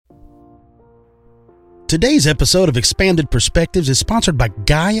Today's episode of Expanded Perspectives is sponsored by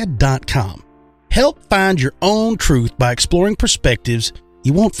Gaia.com. Help find your own truth by exploring perspectives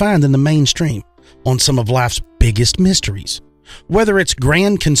you won't find in the mainstream on some of life's biggest mysteries. Whether it's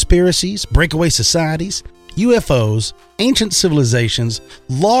grand conspiracies, breakaway societies, UFOs, ancient civilizations,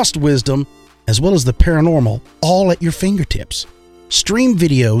 lost wisdom, as well as the paranormal, all at your fingertips. Stream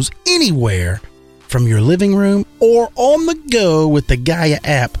videos anywhere from your living room or on the go with the Gaia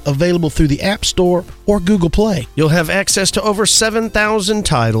app, available through the App Store or Google Play. You'll have access to over 7,000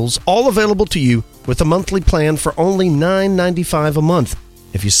 titles, all available to you with a monthly plan for only $9.95 a month.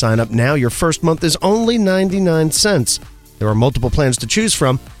 If you sign up now, your first month is only 99 cents. There are multiple plans to choose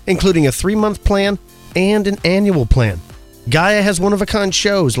from, including a 3-month plan and an annual plan. Gaia has one-of-a-kind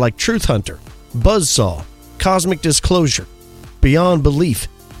shows like Truth Hunter, Buzzsaw, Cosmic Disclosure, Beyond Belief,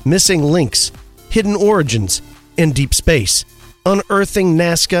 Missing Links, Hidden Origins, and Deep Space, Unearthing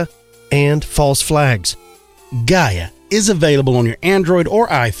Nazca, and False Flags. Gaia is available on your Android or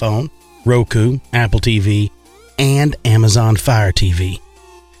iPhone, Roku, Apple TV, and Amazon Fire TV.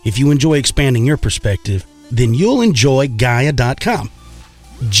 If you enjoy expanding your perspective, then you'll enjoy Gaia.com.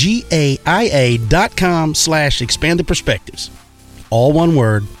 GAIA.com/expanded perspectives. All one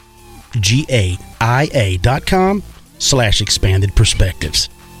word, GAIA.com/expanded perspectives.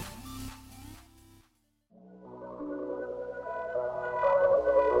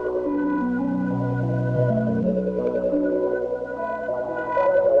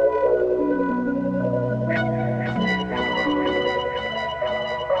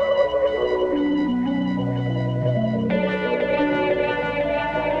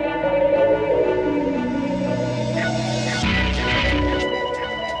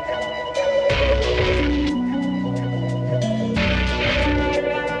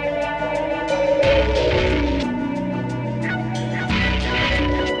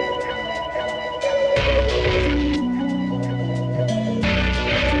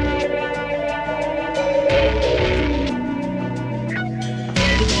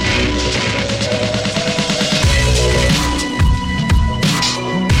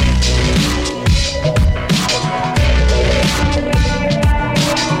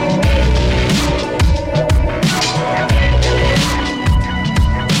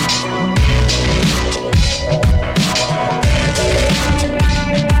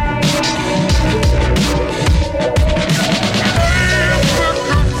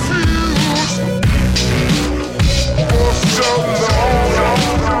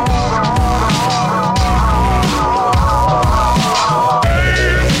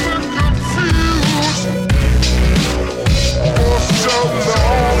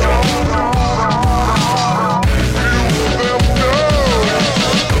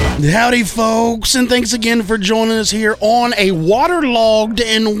 Howdy, folks, and thanks again for joining us here on a waterlogged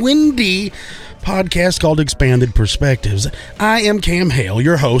and windy podcast called Expanded Perspectives. I am Cam Hale,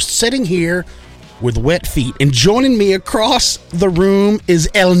 your host, sitting here with wet feet, and joining me across the room is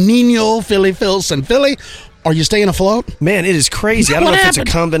El Nino Philly Filson. Philly, are you staying afloat? Man, it is crazy. I don't know if it's a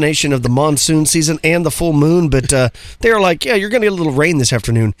combination of the monsoon season and the full moon, but they're like, yeah, you're going to get a little rain this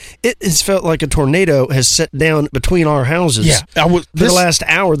afternoon. It has felt like a tornado has set down between our houses for the last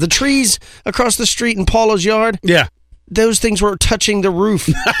hour. The trees across the street in Paulo's yard, those things were touching the roof.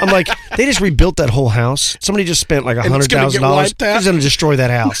 I'm like, they just rebuilt that whole house. Somebody just spent like $100,000. They're going to destroy that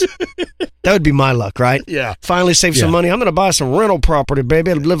house. That would be my luck, right? Yeah. Finally save some money. I'm going to buy some rental property,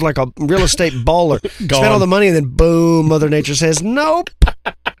 baby. I'd live like a real estate baller. Spend all the money, and then boom, Mother Nature says, nope.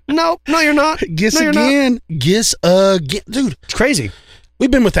 Nope. No, you're not. Guess again. Dude. It's crazy.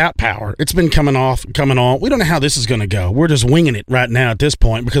 We've been without power. It's been coming on. We don't know how this is going to go. We're just winging it right now at this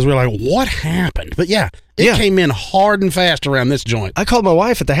point because we're like, what happened? But it came in hard and fast around this joint. I called my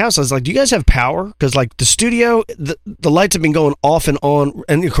wife at the house. I was like, do you guys have power? Because like the studio, the lights have been going off and on.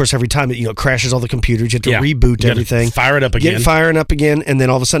 And of course, every time it crashes all the computers, you have to reboot everything. Fire it up again. Get firing up again. And then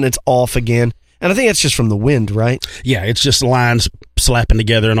all of a sudden it's off again. And I think that's just from the wind, right? Yeah, it's just lines slapping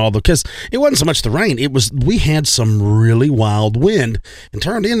together and all because it wasn't so much the rain. We had some really wild wind and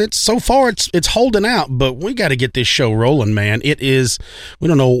turned in. It's holding out, but we got to get this show rolling, man. We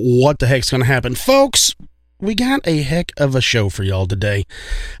don't know what the heck's going to happen. Folks, we got a heck of a show for y'all today.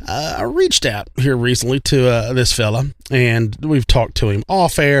 I reached out here recently to this fella, and we've talked to him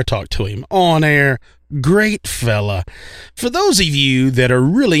off air, talked to him on air. Great fella. For those of you that are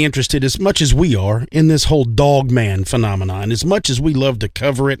really interested as much as we are in this whole Dogman phenomenon, as much as we love to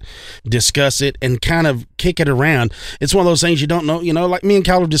cover it, discuss it, and kind of kick it around, it's one of those things you don't know, like me and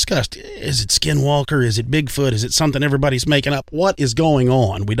Kyle have discussed. Is it Skinwalker? Is it Bigfoot? Is it something everybody's making up? What is going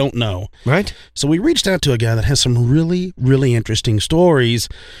on? We don't know. Right. So we reached out to a guy that has some really, really interesting stories.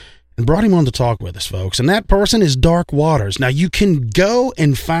 and brought him on to talk with us, folks. And that person is Dark Waters. Now, you can go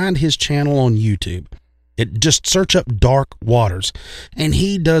and find his channel on YouTube. Just search up Dark Waters, and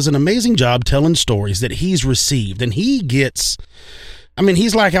he does an amazing job telling stories that he's received, and he gets, I mean,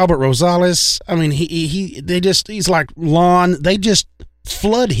 he's like Albert Rosales. I mean, he's like Lon. They just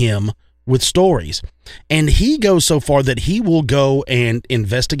flood him with stories, and he goes so far that he will go and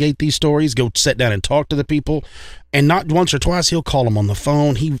investigate these stories, go sit down and talk to the people, and not once or twice he'll call them on the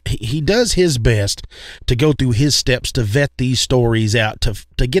phone. He does his best to go through his steps to vet these stories out,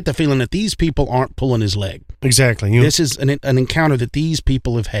 to get the feeling that these people aren't pulling his leg. Exactly. This is an encounter that these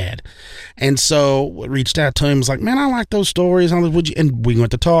people have had. And so reached out to him, was like, man, I like those stories. And we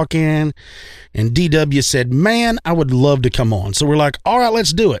went to talking, and DW said, man, I would love to come on. So we're like, all right,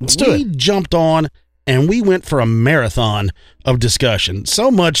 let's do it. We jumped on, and we went for a marathon of discussion.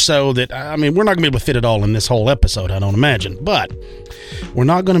 So much so that, I mean, we're not going to be able to fit it all in this whole episode, I don't imagine. But we're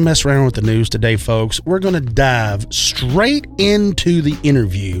not going to mess around with the news today, folks. We're going to dive straight into the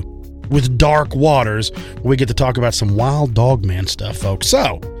interview with Dark Waters, where we get to talk about some wild Dogman stuff, folks.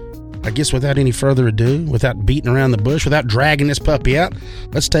 So, I guess without any further ado, without beating around the bush, without dragging this puppy out,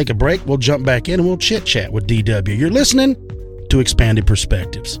 let's take a break. We'll jump back in and we'll chit-chat with DW. You're listening to Expanded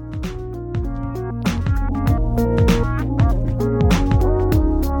Perspectives.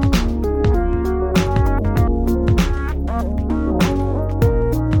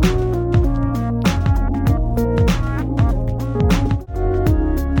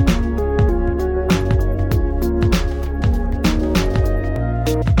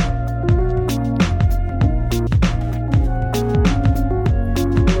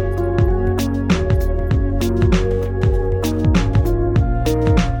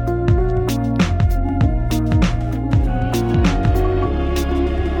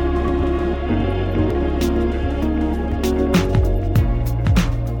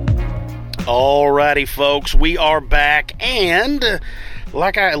 Alrighty, folks, we are back, and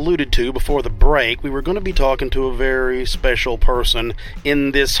like I alluded to before the break, we were going to be talking to a very special person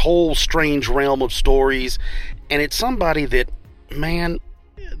in this whole strange realm of stories, and it's somebody that, man,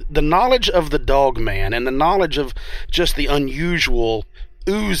 the knowledge of the Dogman and the knowledge of just the unusual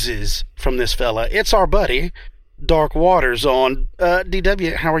oozes from this fella. It's our buddy, Dark Waters on.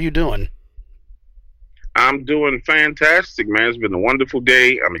 DW, how are you doing? I'm doing fantastic, man. It's been a wonderful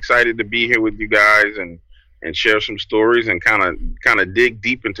day. I'm excited to be here with you guys and share some stories and kind of dig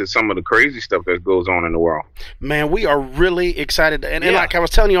deep into some of the crazy stuff that goes on in the world. Man, we are really excited. And like I was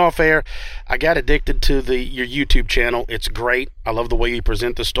telling you off air, I got addicted to your YouTube channel. It's great. I love the way you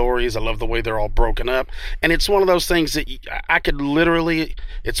present the stories. I love the way they're all broken up. And it's one of those things that I could literally,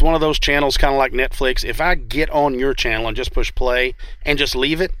 it's one of those channels kind of like Netflix. If I get on your channel and just push play and just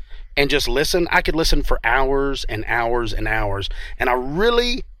leave it, and just listen, I could listen for hours and hours and hours. And I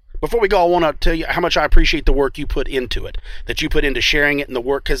really, before we go, I want to tell you how much I appreciate the work you put into it, that you put into sharing it and the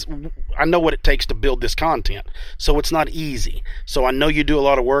work, because I know what it takes to build this content. So it's not easy. So I know you do a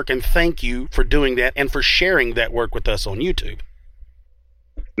lot of work, and thank you for doing that and for sharing that work with us on YouTube.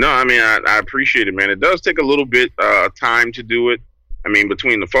 No, I mean, I appreciate it, man. It does take a little bit of time to do it. I mean,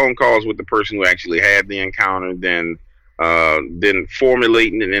 between the phone calls with the person who actually had the encounter, then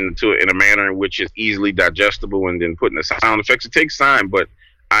formulating it in a manner in which is easily digestible, and then putting the sound effects. It takes time, but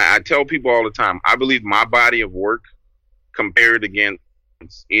I tell people all the time, I believe my body of work compared against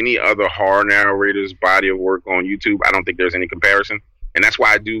any other horror narrator's body of work on YouTube, I don't think there's any comparison. And that's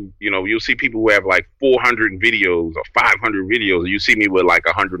why I do, you'll see people who have like 400 videos or 500 videos, and you see me with like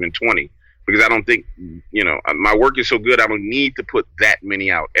 120. Because I don't think, my work is so good, I don't need to put that many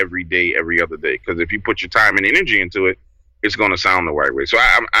out every day, every other day. Because if you put your time and energy into it, it's going to sound the right way. So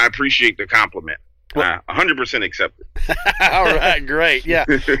I appreciate the compliment. 100% accept it. All right, great. Yeah.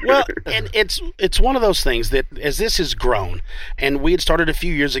 Well, and it's one of those things that as this has grown, and we had started a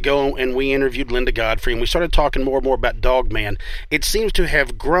few years ago, and we interviewed Linda Godfrey, and we started talking more and more about Dogman. It seems to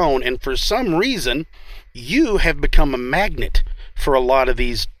have grown, and for some reason, you have become a magnet for a lot of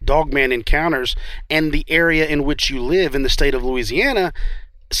these Dogman encounters, and the area in which you live in the state of Louisiana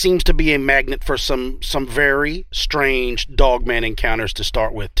seems to be a magnet for some very strange Dogman encounters to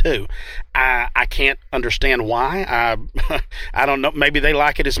start with too. I can't understand why. I don't know. Maybe they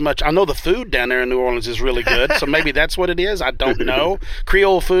like it as much. I know the food down there in New Orleans is really good, so maybe that's what it is. I don't know.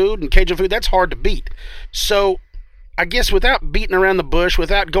 Creole food and Cajun food, that's hard to beat. So I guess without beating around the bush,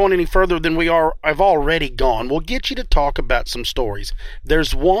 without going any further than I've already gone, we'll get you to talk about some stories.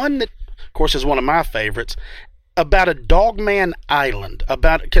 There's one that, of course, is one of my favorites. about a Dogman Island,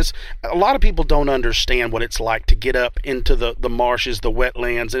 because a lot of people don't understand what it's like to get up into the marshes, the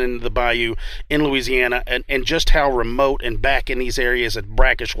wetlands, and into the bayou in Louisiana, and just how remote and back in these areas of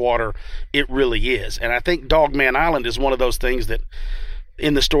brackish water it really is. And I think Dogman Island is one of those things that,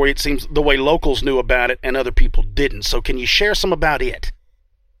 in the story, it seems the way locals knew about it and other people didn't. So can you share some about it?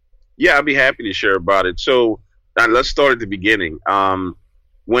 Yeah, I'd be happy to share about it. So let's start at the beginning.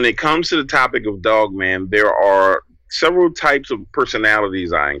 When it comes to the topic of Dogman, there are several types of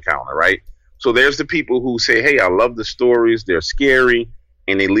personalities I encounter, right? So there's the people who say, hey, I love the stories, they're scary,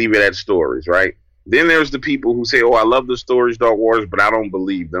 and they leave it at stories, right? Then there's the people who say, oh, I love the stories, Dark Waters, but I don't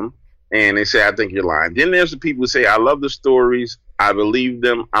believe them. And they say, I think you're lying. Then there's the people who say, I love the stories, I believe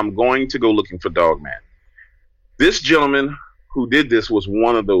them, I'm going to go looking for Dogman. This gentleman who did this was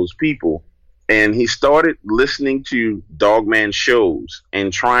one of those people. And he started listening to Dogman shows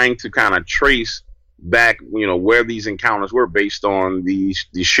and trying to kind of trace back, where these encounters were based on the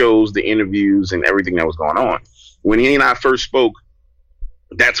shows, the interviews, and everything that was going on. When he and I first spoke,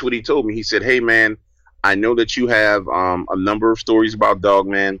 that's what he told me. He said, hey, man, I know that you have a number of stories about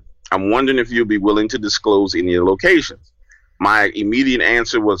Dogman. I'm wondering if you'll be willing to disclose any of the locations. My immediate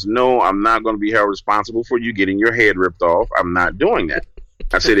answer was, no, I'm not going to be held responsible for you getting your head ripped off. I'm not doing that.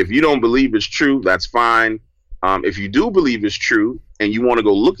 I said, if you don't believe it's true, that's fine. If you do believe it's true and you want to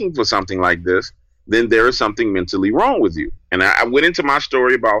go looking for something like this, then there is something mentally wrong with you. And I went into my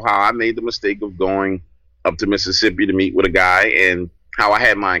story about how I made the mistake of going up to Mississippi to meet with a guy and how I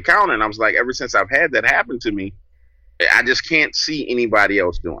had my encounter. And I was like, ever since I've had that happen to me, I just can't see anybody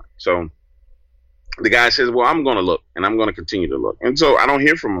else doing it. So the guy says, well, I'm going to look and I'm going to continue to look. And so I don't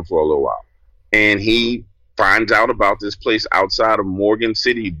hear from him for a little while. And he finds out about this place outside of Morgan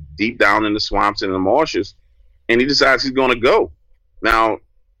City, deep down in the swamps and the marshes, and he decides he's going to go. Now,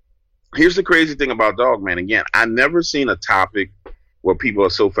 here's the crazy thing about Dogman. Again, I've never seen a topic where people are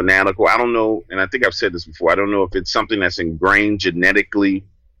so fanatical. I don't know, and I think I've said this before, I don't know if it's something that's ingrained genetically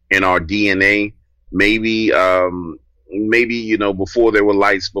in our DNA. Maybe, before there were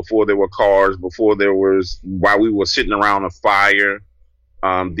lights, before there were cars, while we were sitting around a fire,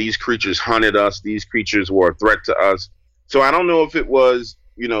 these creatures hunted us. These creatures were a threat to us. So I don't know if it was,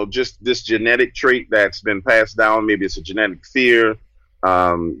 just this genetic trait that's been passed down. Maybe it's a genetic fear,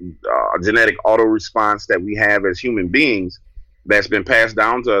 a genetic auto response that we have as human beings that's been passed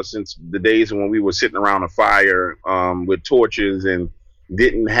down to us since the days when we were sitting around a fire with torches and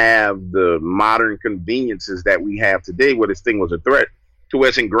didn't have the modern conveniences that we have today, where this thing was a threat, to where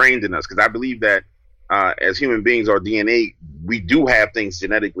it's ingrained in us. Because I believe that as human beings, our DNA, we do have things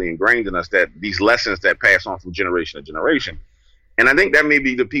genetically ingrained in us, that these lessons that pass on from generation to generation. And I think that may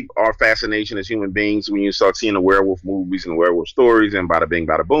be our fascination as human beings when you start seeing the werewolf movies and the werewolf stories and bada bing,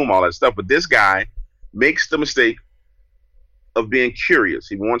 bada boom, all that stuff. But this guy makes the mistake of being curious.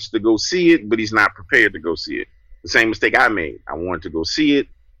 He wants to go see it, but he's not prepared to go see it. The same mistake I made. I wanted to go see it.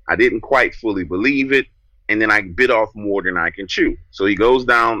 I didn't quite fully believe it. And then I bit off more than I can chew. So he goes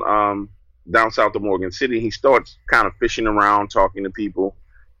down south of Morgan City. He starts kind of fishing around, talking to people,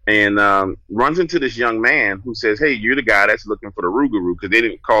 and runs into this young man who says, hey, you're the guy that's looking for the Rougarou, because they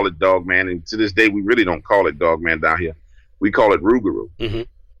didn't call it Dogman. And to this day, we really don't call it Dogman down here. We call it Rougarou. Mm-hmm.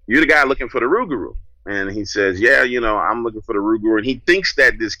 You're the guy looking for the Rougarou. And he says, yeah, I'm looking for the Rougarou. And he thinks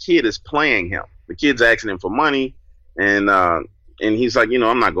that this kid is playing him. The kid's asking him for money. And he's like,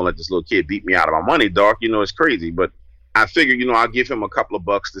 I'm not going to let this little kid beat me out of my money, Doc. It's crazy. But I figure, I'll give him a couple of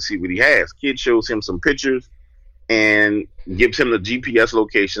bucks to see what he has. Kid shows him some pictures and gives him the GPS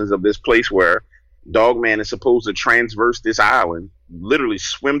locations of this place where Dogman is supposed to transverse this island, literally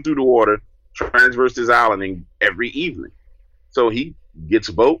swim through the water, transverse this island every evening. So he gets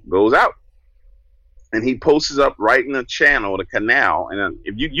a boat, goes out, and he posts up right in the channel, the canal. And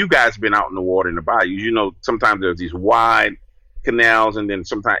if you guys been out in the water in the bayou, sometimes there's these wide canals, and then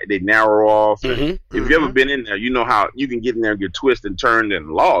sometimes they narrow off. Mm-hmm. If you've ever been in there, you know how you can get in there and get twisted and turned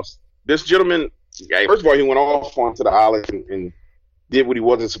and lost. This gentleman, first of all, he went off onto the island and did what he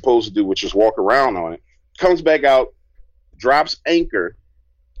wasn't supposed to do, which is walk around on it. Comes back out, drops anchor,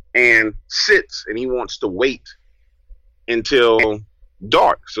 and sits, and he wants to wait until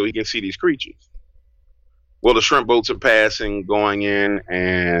dark so he can see these creatures. Well, the shrimp boats are passing, going in,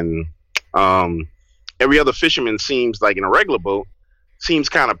 and every other fisherman seems like in a regular boat seems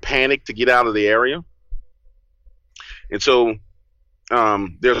kind of panicked to get out of the area. And so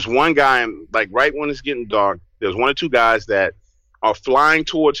there's one guy, like right when it's getting dark, there's one or two guys that are flying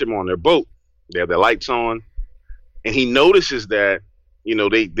towards him on their boat. They have their lights on. And he notices that,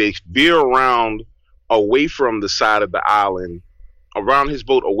 they veer around away from the side of the island, around his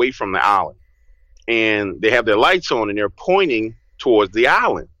boat, away from the island. and they have their lights on and they're pointing towards the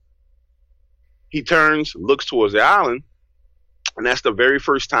island. He turns, looks towards the island, and that's the very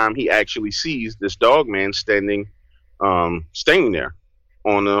first time he actually sees this Dogman standing there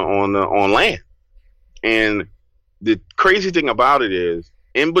on land. And the crazy thing about it is,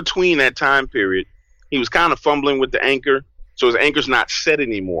 in between that time period, he was kind of fumbling with the anchor, so his anchor's not set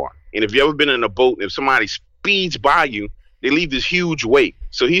anymore. And if you've ever been in a boat, and if somebody speeds by you, they leave this huge wake.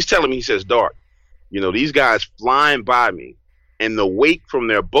 So he's telling me, he says, Dark, these guys flying by me, and the wake from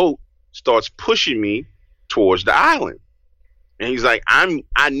their boat starts pushing me towards the island. And he's like,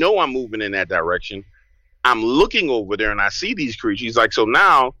 I know I'm moving in that direction. I'm looking over there, and I see these creatures. He's like, so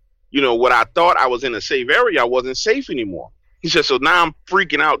now, what I thought I was in a safe area, I wasn't safe anymore. He said, so now I'm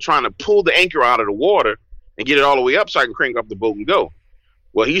freaking out trying to pull the anchor out of the water and get it all the way up so I can crank up the boat and go.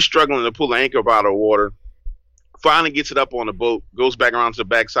 Well, he's struggling to pull the anchor up out of the water, finally gets it up on the boat, goes back around to the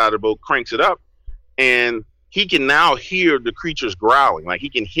backside of the boat, cranks it up, and he can now hear the creatures growling. Like, he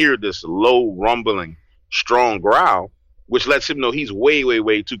can hear this low, rumbling, strong growl, which lets him know he's way, way,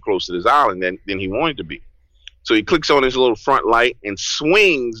 way too close to this island than he wanted to be. So he clicks on his little front light and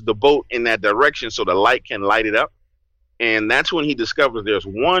swings the boat in that direction so the light can light it up. And that's when he discovers there's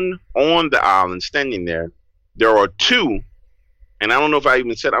one on the island standing there. There are two, and I don't know if I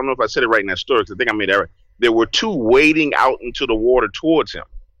said it right in that story, because I think I made that right. There were two wading out into the water towards him.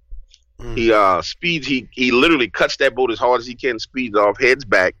 He speeds, he literally cuts that boat as hard as he can, speeds off, heads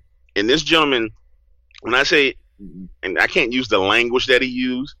back. And this gentleman, when I say, and I can't use the language that he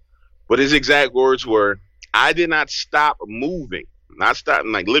used, but his exact words were, I did not stop moving. Like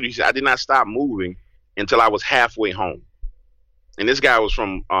literally, he said, I did not stop moving until I was halfway home. And this guy was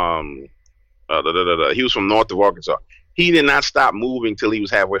from, he was from north of Arkansas. He did not stop moving till he was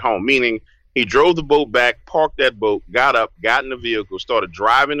halfway home, meaning he drove the boat back, parked that boat, got up, got in the vehicle, started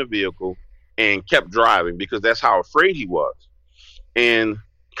driving the vehicle, and kept driving because that's how afraid he was. And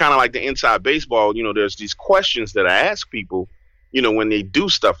kind of like the inside baseball, there's these questions that I ask people, when they do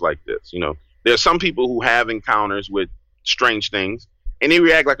stuff like this. There are some people who have encounters with strange things, and they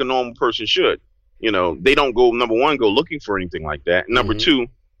react like a normal person should. They don't go, number one, go looking for anything like that. Number two,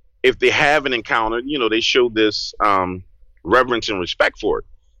 if they have an encounter, they show this reverence and respect for it.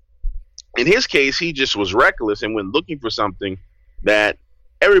 In his case, he just was reckless and went looking for something that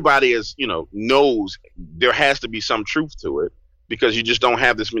everybody knows there has to be some truth to it, because you just don't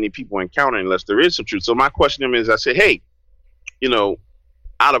have this many people encountering unless there is some truth. So my question to him is, I said, hey,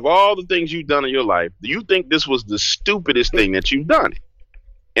 out of all the things you've done in your life, do you think this was the stupidest thing that you've done?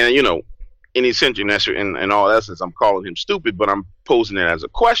 And, in essential, in all essence, I'm calling him stupid, but I'm posing it as a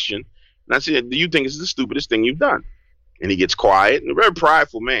question. And I said, do you think it's the stupidest thing you've done? And he gets quiet, and a very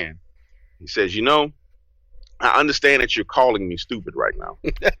prideful man. He says, I understand that you're calling me stupid right now.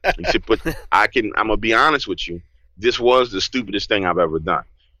 He said, but I'm going to be honest with you. This was the stupidest thing I've ever done.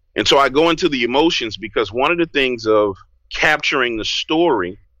 And so I go into the emotions, because one of the things of capturing the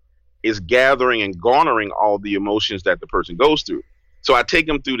story is gathering and garnering all the emotions that the person goes through. So I take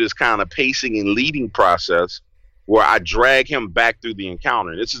him through this kind of pacing and leading process where I drag him back through the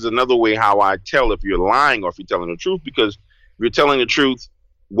encounter. This is another way how I tell if you're lying or if you're telling the truth, because if you're telling the truth,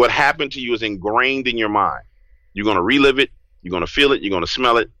 what happened to you is ingrained in your mind. You're going to relive it. You're going to feel it. You're going to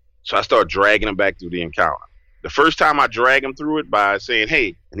smell it. So I start dragging him back through the encounter. The first time I drag him through it by saying,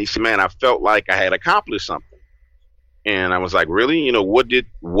 hey, and he said, man, I felt like I had accomplished something. And I was like, really? What did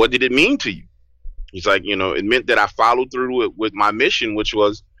it mean to you? He's like, it meant that I followed through with my mission, which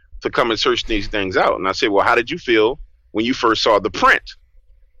was to come and search these things out. And I said, well, how did you feel when you first saw the print?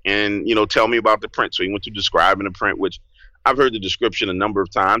 And, tell me about the print. So he went to describing the print, which I've heard the description a number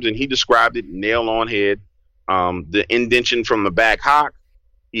of times, and he described it nail on head. The indention from the back hock.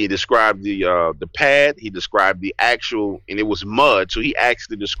 He described the pad. He described the actual, and it was mud. So he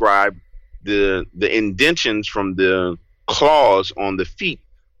actually described the indentions from the claws on the feet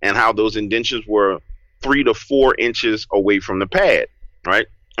and how those indentions were 3 to 4 inches away from the pad, right?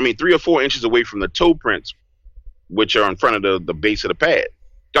 3 or 4 inches away from the toe prints, which are in front of the base of the pad.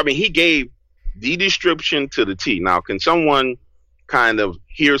 He gave the description to the T. Now, can someone kind of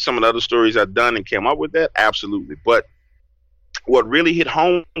hear some of the other stories I've done and came up with that? Absolutely. But what really hit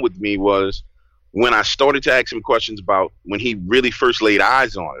home with me was when I started to ask him questions about when he really first laid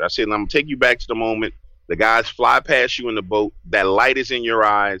eyes on it. I said, I'm going to take you back to the moment the guys fly past you in the boat, that light is in your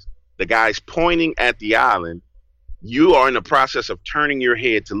eyes, the guy's pointing at the island, you are in the process of turning your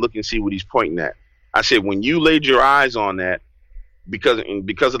head to look and see what he's pointing at. I said, when you laid your eyes on that, because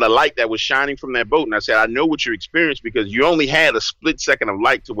of the light that was shining from that boat, and I said, I know what you experienced because you only had a split second of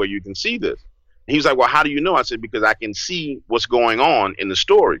light to where you can see this. And he was like, well, how do you know? I said, because I can see what's going on in the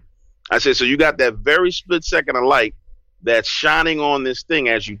story. I said, so you got that very split second of light that's shining on this thing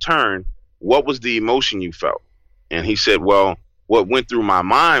as you turn. What was the emotion you felt? And he said, well, what went through my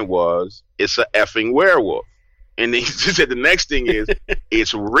mind was, it's a effing werewolf. And he said, the next thing is,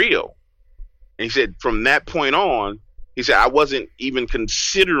 it's real. And he said, from that point on, he said, I wasn't even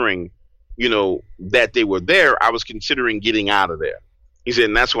considering, that they were there. I was considering getting out of there. He said,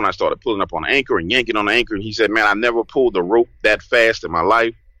 and that's when I started pulling up on the anchor and yanking on the anchor. And he said, man, I never pulled the rope that fast in my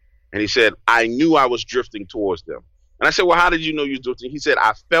life. And he said, I knew I was drifting towards them. And I said, well, how did you know you were drifting? He said,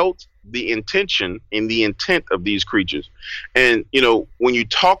 I felt the intention and the intent of these creatures. And, when you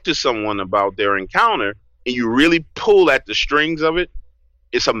talk to someone about their encounter and you really pull at the strings of it,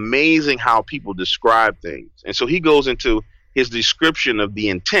 it's amazing how people describe things. And so he goes into his description of the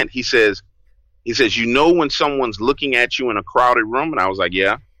intent. He says, when someone's looking at you in a crowded room? And I was like,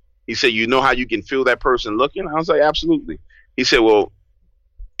 yeah. He said, you know how you can feel that person looking? I was like, absolutely. He said, well,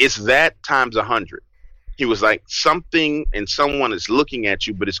 it's that times 100. He was like, something and someone is looking at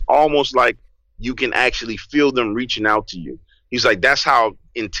you, but it's almost like you can actually feel them reaching out to you. He's like, that's how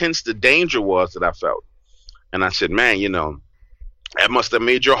intense the danger was that I felt. And I said, man, that must have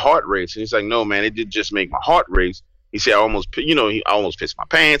made your heart race. And he's like, no, man, it didn't just make my heart race. He said, he almost pissed my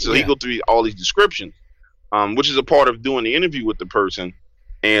pants. So he go through all these descriptions, which is a part of doing the interview with the person.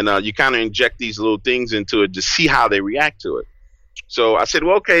 And you kind of inject these little things into it to see how they react to it. So I said,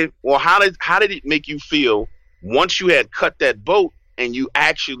 well, okay, well, how did it make you feel once you had cut that boat and you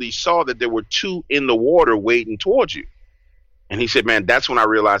actually saw that there were two in the water waiting towards you? And he said, man, that's when I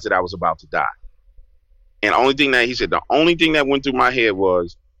realized that I was about to die. And the only thing that went through my head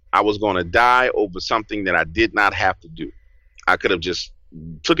was I was going to die over something that I did not have to do. I could have just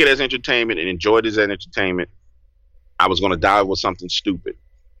took it as entertainment and enjoyed it as entertainment. I was going to die over something stupid.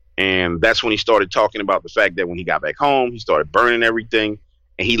 And that's when he started talking about the fact that when he got back home, he started burning everything,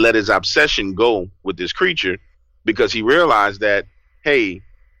 and he let his obsession go with this creature because he realized that, hey,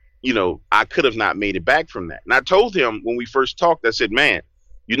 I could have not made it back from that. And I told him when we first talked, I said, man,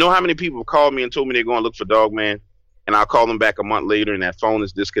 you know how many people have called me and told me they're going to look for Dogman, and I'll call them back a month later and that phone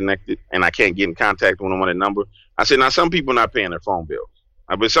is disconnected and I can't get in contact with them on that number. I said, now some people are not paying their phone bills.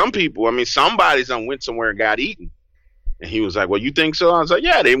 But some people, somebody's went somewhere and got eaten. And he was like, well, you think so? I was like,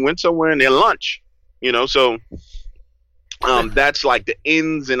 yeah, they went somewhere and their lunch, so that's like the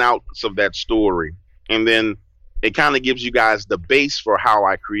ins and outs of that story. And then it kind of gives you guys the base for how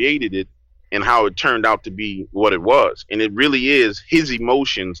I created it and how it turned out to be what it was. And it really is his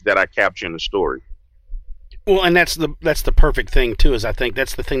emotions that I capture in the story. Well, and that's the perfect thing too, is I think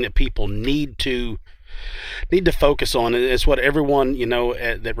that's the thing that people need to focus on. It's what everyone,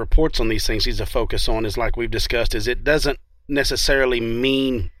 that reports on these things needs to focus on, is like we've discussed, is it doesn't necessarily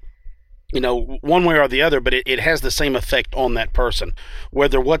mean, one way or the other, but it has the same effect on that person,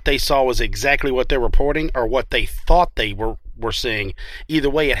 whether what they saw was exactly what they're reporting or what they thought they were seeing. Either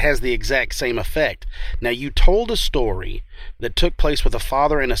way, it has the exact same effect. Now, you told a story that took place with a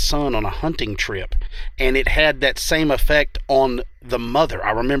father and a son on a hunting trip, and it had that same effect on the mother.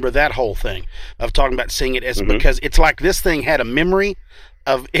 I remember that whole thing of talking about seeing it as, because it's like this thing had a memory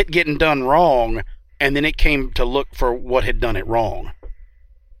of it getting done wrong, and then it came to look for what had done it wrong.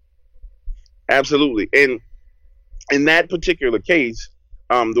 Absolutely. And in that particular case,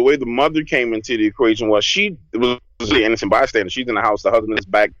 the way the mother came into the equation was she was the innocent bystander. She's in the house, the husband is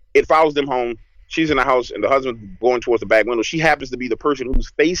back. It follows them home. She's in the house, and the husband going towards the back window. She happens to be the person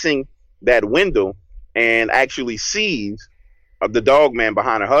who's facing that window and actually sees the dog man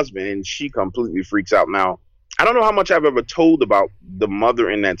behind her husband, and she completely freaks out. Now, I don't know how much I've ever told about the mother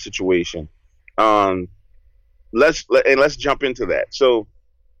in that situation. Let's jump into that. So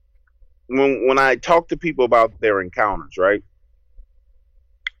when I talk to people about their encounters, right?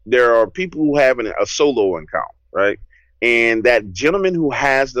 There are people who have a solo encounter, right? And that gentleman who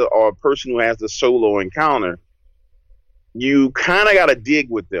has or person who has the solo encounter, you kind of got to dig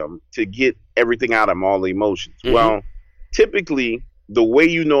with them to get everything out of them, all the emotions. Mm-hmm. Well, typically, the way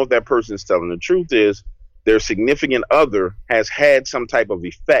you know if that person is telling the truth is their significant other has had some type of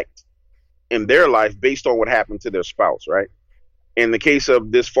effect in their life based on what happened to their spouse, right? In the case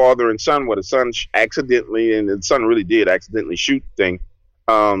of this father and son, where the son accidentally, and the son really did accidentally shoot the thing,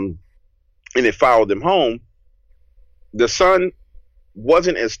 and it followed them home. The son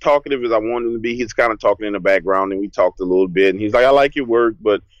wasn't as talkative as I wanted him to be. He's kind of talking in the background, and we talked a little bit. And he's like, I like your work,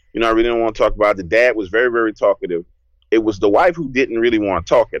 but, I really don't want to talk about it. The dad was very, very talkative. It was the wife who didn't really want to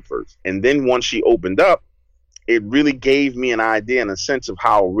talk at first. And then once she opened up, it really gave me an idea and a sense of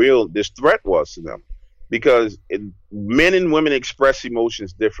how real this threat was to them. Because men and women express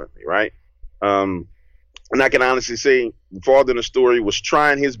emotions differently, right? And I can honestly say the father in the story was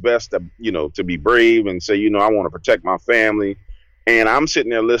trying his best to, to be brave and say, I want to protect my family. And I'm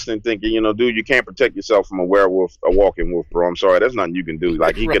sitting there listening, thinking, dude, you can't protect yourself from a werewolf, a walking wolf, bro. I'm sorry. There's nothing you can do.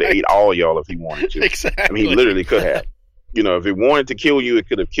 Like, he could have ate all y'all if he wanted to. Exactly. I mean, he literally could have. If it wanted to kill you, it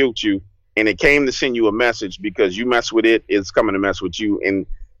could have killed you. And it came to send you a message because you mess with it, it's coming to mess with you. And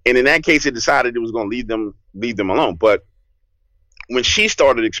in that case, it decided it was going to leave them alone. But when she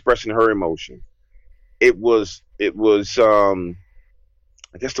started expressing her emotion, it was I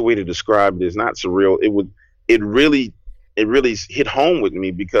guess the way to describe it is not surreal. It really hit home with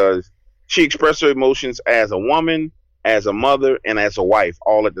me because she expressed her emotions as a woman, as a mother, and as a wife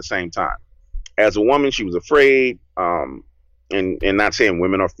all at the same time. As a woman, she was afraid, and not saying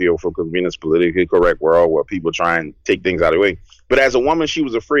women are fearful, because we're in this politically correct world where people try and take things out of the way. But as a woman, she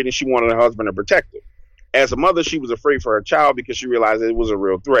was afraid and she wanted her husband to protect her. As a mother, she was afraid for her child because she realized that it was a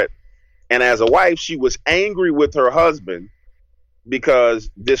real threat. And as a wife, she was angry with her husband because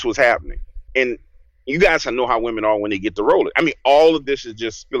this was happening. And you guys know how women are when they get to rolling. I mean, all of this is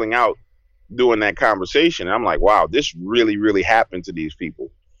just spilling out during that conversation. And I'm like, wow, this really, really happened to these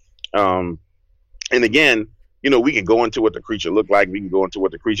people. And again, we can go into what the creature looked like. We can go into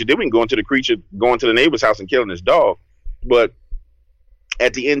what the creature did. We can go into the creature going to the neighbor's house and killing his dog. But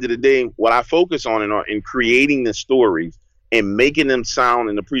at the end of the day, what I focus on in creating the stories and making them sound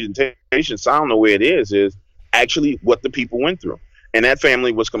in the presentation sound the way it is actually what the people went through. And that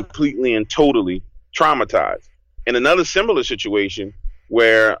family was completely and totally traumatized. In another similar situation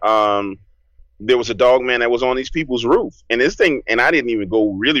where there was a dog man that was on these people's roof. And I didn't even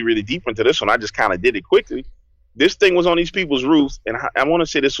go really, really deep into this one. I just kind of did it quickly. This thing was on these people's roofs. And I want to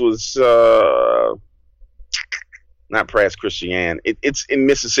say this was not Pratt Christian. It's in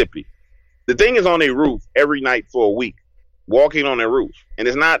Mississippi. The thing is on their roof every night for a week, walking on their roof. And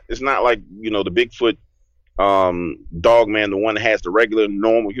it's not like, the Bigfoot dog man, the one that has the regular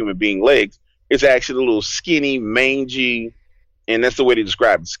normal human being legs. It's actually a little skinny, mangy, and that's the way they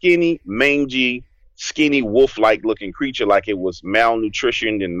describe it. Skinny, mangy, skinny wolf-like looking creature, like it was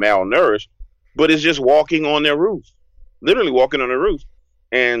malnutritioned and malnourished, but it's just walking on their roof, literally walking on their roof.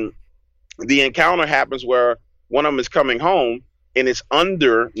 And the encounter happens where one of them is coming home and it's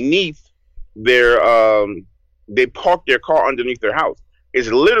underneath their, they parked their car underneath their house. It's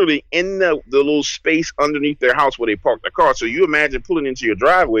literally in the little space underneath their house where they parked their car. So you imagine pulling into your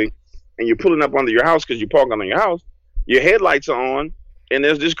driveway and you're pulling up under your house because you parked under your house. Your headlights are on, and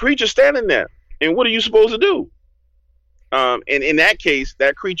there's this creature standing there. And what are you supposed to do? And in that case,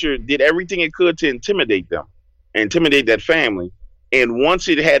 that creature did everything it could to intimidate them, intimidate that family. And once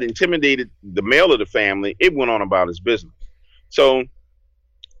it had intimidated the male of the family, it went on about its business. So,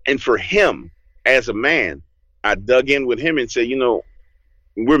 and for him, as a man, I dug in with him and said,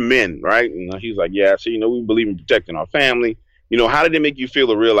 we're men, right? And he's like, yeah, so, we believe in protecting our family. How did it make you feel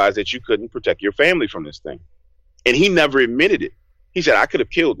to realize that you couldn't protect your family from this thing? And he never admitted it. He said, I could have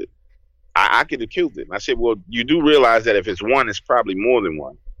killed it. I could have killed it. And I said, well, you do realize that if it's one, it's probably more than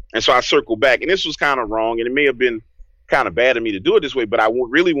one. And so I circled back. And this was kind of wrong. And it may have been kind of bad of me to do it this way, but I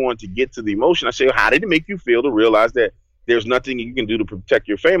really wanted to get to the emotion. I said, how did it make you feel to realize that there's nothing you can do to protect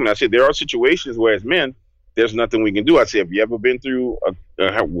your family? I said, there are situations where as men, there's nothing we can do. I said, have you ever been through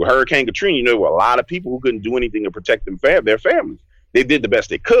a Hurricane Katrina? A lot of people who couldn't do anything to protect their families. They did the best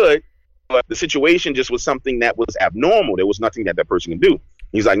they could, but the situation just was something that was abnormal. There was nothing that person could do.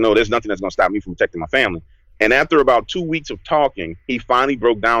 He's like, no, there's nothing that's going to stop me from protecting my family. And after about 2 weeks of talking, he finally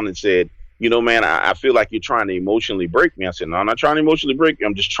broke down and said, man, I feel like you're trying to emotionally break me. I said, no, I'm not trying to emotionally break you.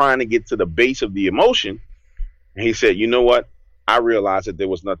 I'm just trying to get to the base of the emotion. And he said, you know what? I realized that there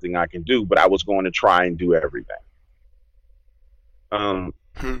was nothing I can do, but I was going to try and do everything.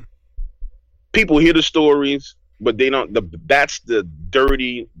 People hear the stories, but they don't. That's the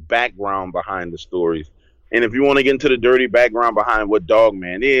dirty background behind the stories. And if you want to get into the dirty background behind what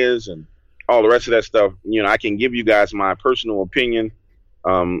Dogman is and all the rest of that stuff, I can give you guys my personal opinion.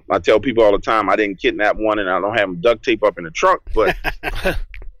 I tell people all the time I didn't kidnap one, and I don't have them duct tape up in the trunk, but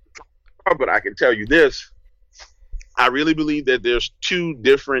but I can tell you this. I really believe that there's two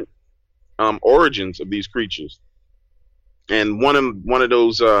different origins of these creatures, and one of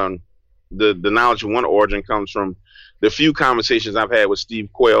those the knowledge of one origin comes from the few conversations I've had with Steve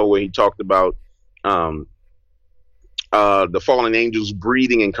Quayle, where he talked about the fallen angels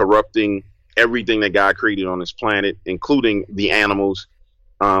breeding and corrupting everything that God created on this planet, including the animals,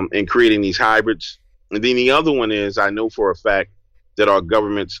 and creating these hybrids. And then the other one is, I know for a fact that our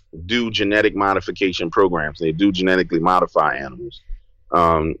governments do genetic modification programs. They do genetically modify animals.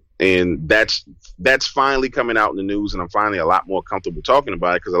 And And that's finally coming out in the news, and I'm finally a lot more comfortable talking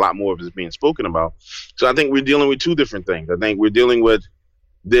about it because a lot more of it is being spoken about. So I think we're dealing with two different things. I think we're dealing with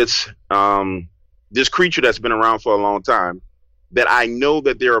this this creature that's been around for a long time, that I know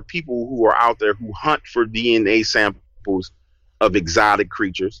that there are people who are out there who hunt for DNA samples of exotic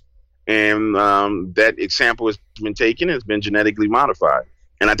creatures, and that sample has been taken and has been genetically modified.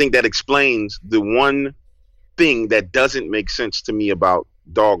 And I think that explains the one thing that doesn't make sense to me about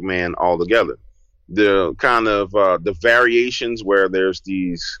Dogman altogether. The kind of the variations where there's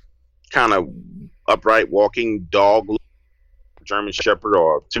these kind of upright walking dog, German Shepherd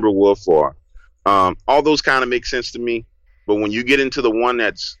or Timberwolf, or all those kind of make sense to me. But when you get into the one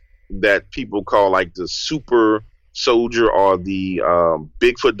that people call like the super soldier or the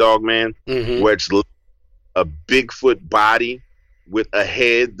Bigfoot Dogman, where it's a Bigfoot body with a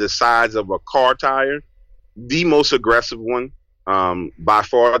head the size of a car tire, the most aggressive one by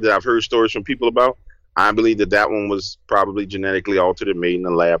far that I've heard stories from people about. I believe that one was probably genetically altered and made in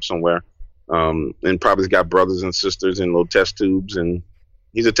a lab somewhere, and probably got brothers and sisters in little test tubes, and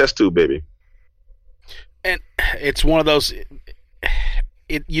he's a test tube baby. And it's one of those.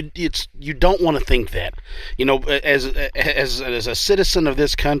 You don't want to think that, as a citizen of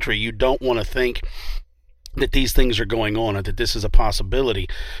this country, you don't want to think that these things are going on or that this is a possibility,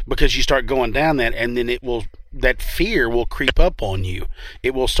 because you start going down that, and then that fear will creep up on you.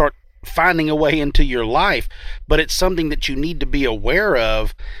 It will start finding a way into your life, but it's something that you need to be aware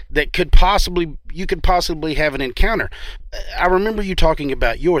of, that you could possibly have an encounter. I remember you talking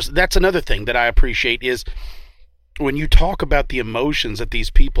about yours. That's another thing that I appreciate, is when you talk about the emotions that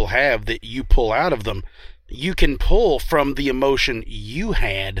these people have that you pull out of them, you can pull from the emotion you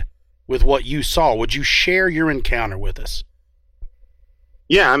had with what you saw. Would you share your encounter with us?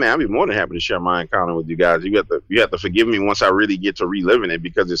 Yeah, I mean, I'd be more than happy to share my encounter with you guys. You have to forgive me once I really get to reliving it,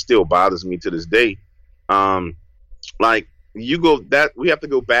 because it still bothers me to this day. We have to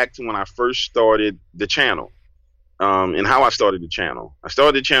go back to when I first started the channel, and how I started the channel. I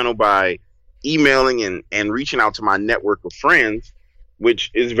started the channel by emailing and reaching out to my network of friends,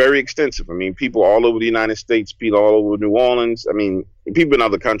 which is very extensive. I mean, people all over the United States, people all over New Orleans. I mean, people in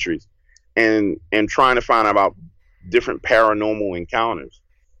other countries, and trying to find out about different paranormal encounters.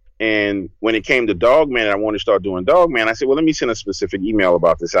 And when it came to Dogman, and I wanted to start doing Dogman, I said, well, let me send a specific email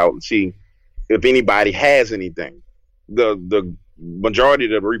about this out and see if anybody has anything. The majority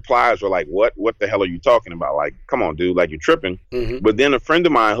of the replies were like, what the hell are you talking about? Like, come on, dude, like, you're tripping. Mm-hmm. But then a friend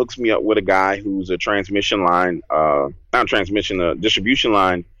of mine hooks me up with a guy who's a distribution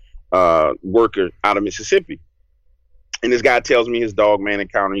line worker out of Mississippi. And this guy tells me his Dogman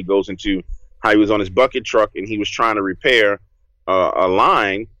encounter. He goes into how he was on his bucket truck and he was trying to repair a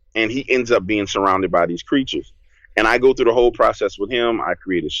line, and he ends up being surrounded by these creatures. And I go through the whole process with him. I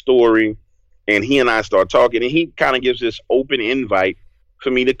create a story, and he and I start talking, and he kind of gives this open invite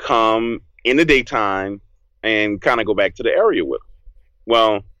for me to come in the daytime and kind of go back to the area with him.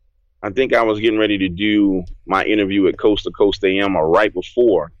 Well, I think I was getting ready to do my interview at Coast to Coast AM or right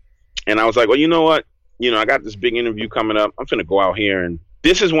before. And I was like, well, you know what? I got this big interview coming up. I'm going to go out here. And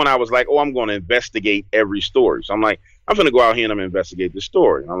this is when I was like, oh, I'm going to investigate every story. So I'm like, I'm going to go out here and I'm going to investigate the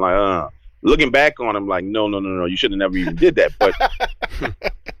story. And I'm like, looking back on him, like, no, you should have never even did that. But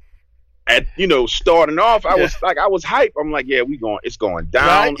starting off, I was hyped. I'm like, yeah, it's going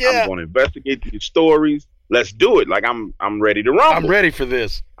down. Right, yeah. I'm going to investigate these stories. Let's do it. Like, I'm ready to rumble. I'm ready for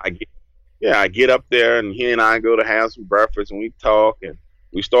this. I get up there, and he and I go to have some breakfast, and we talk, and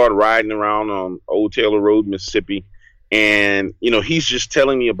we started riding around on Old Taylor Road, Mississippi. And, he's just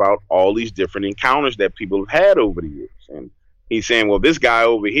telling me about all these different encounters that people have had over the years. And he's saying, well, this guy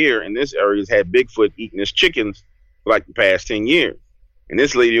over here in this area has had Bigfoot eating his chickens for like the past 10 years. And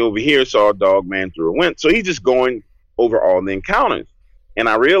this lady over here saw a Dogman through a window. So he's just going over all the encounters. And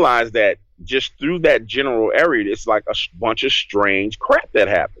I realized that just through that general area, it's like a bunch of strange crap that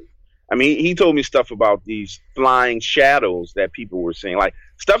happens. I mean, he told me stuff about these flying shadows that people were seeing, like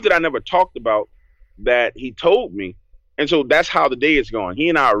stuff that I never talked about that he told me. And so that's how the day is going. He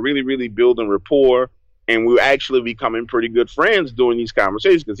and I are really, really building rapport, and we're actually becoming pretty good friends doing these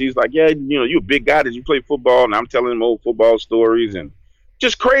conversations, because he's like, yeah, you're a big guy. Did you play football? And I'm telling him old football stories and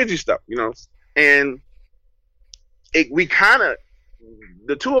just crazy stuff, And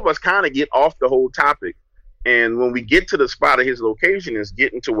the two of us kind of get off the whole topic. And when we get to the spot of his location, it's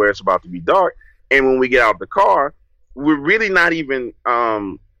getting to where it's about to be dark. And when we get out the car, we're really not even,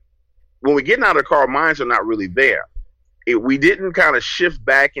 when we're getting out of the car, minds are not really there. We didn't kind of shift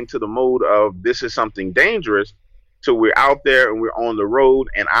back into the mode of this is something dangerous, till we're out there and we're on the road,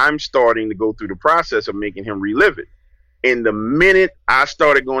 and I'm starting to go through the process of making him relive it. And the minute I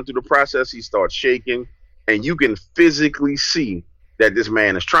started going through the process, he starts shaking, and you can physically see that this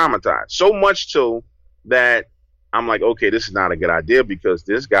man is traumatized. So much so that I'm like, okay, this is not a good idea because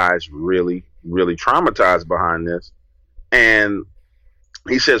this guy's really, really traumatized behind this. And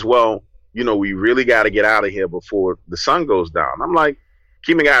he says, well, we really got to get out of here before the sun goes down. I'm like,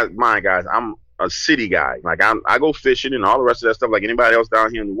 keep in mind, guys, I'm a city guy. Like I go fishing and all the rest of that stuff like anybody else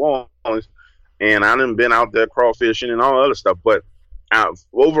down here in New Orleans. And I done been out there crawfishing and all the other stuff. But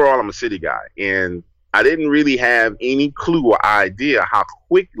overall, I'm a city guy. And I didn't really have any clue or idea how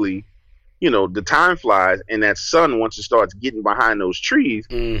quickly, the time flies and that sun, once it starts getting behind those trees,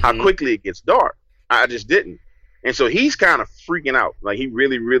 how quickly it gets dark. I just didn't. And so he's kind of freaking out. Like he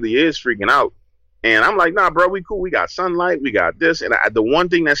really, really is freaking out. And I'm like, nah, bro, we cool. We got sunlight. We got this. And the one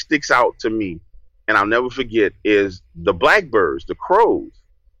thing that sticks out to me, and I'll never forget, is the blackbirds, the crows.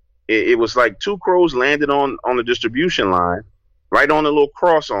 It was like two crows landed on the distribution line, right on the little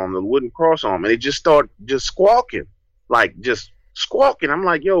cross arm, the wooden cross arm, and they just start just squawking. I'm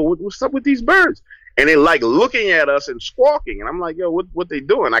like, yo, what's up with these birds? And they're like looking at us and squawking, and I'm like, yo, what they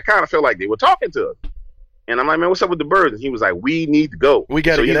doing? I kind of felt like they were talking to us, and I'm like, man, what's up with the birds? And he was like, we need to go. We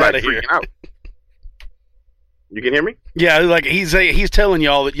got to get out of here. Out. You can hear me? Yeah, like he's telling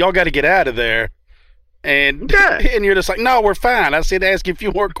y'all that y'all got to get out of there. And you're just like, no, we're fine. I said ask you a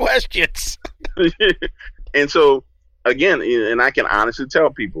few more questions. And so, again, and I can honestly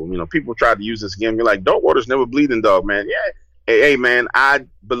tell people, people try to use this again. You're like, dog water's never bleeding, dog, man. Yeah. Hey, man, I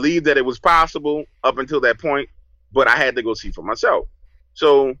believed that it was possible up until that point, but I had to go see for myself.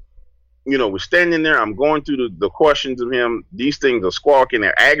 So, we're standing there. I'm going through the questions of him. These things are squawking.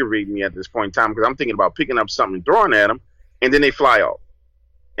 They're aggravating me at this point in time because I'm thinking about picking up something and throwing at them, and then they fly off.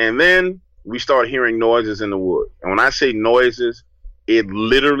 And then we start hearing noises in the woods. And when I say noises, it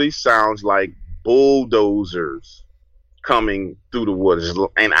literally sounds like bulldozers coming through the woods.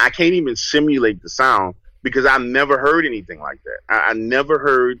 And I can't even simulate the sound because I've never heard anything like that. I never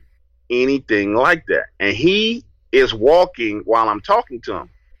heard anything like that. And he is walking while I'm talking to him.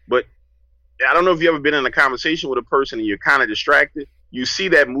 But I don't know if you've ever been in a conversation with a person and you're kind of distracted. You see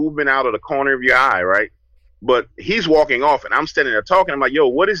that movement out of the corner of your eye, right? But he's walking off and I'm standing there talking. I'm like, yo,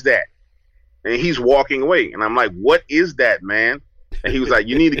 what is that? And he's walking away. And I'm like, what is that, man? And he was like,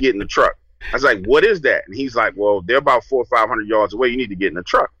 you need to get in the truck. I was like, what is that? And he's like, well, they're about 400 or 500 yards away. You need to get in the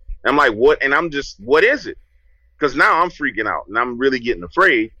truck. And I'm like, what? And I'm just, what is it? Because now I'm freaking out and I'm really getting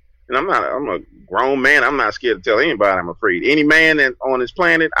afraid. And I'm a grown man. I'm not scared to tell anybody I'm afraid. Any man that on this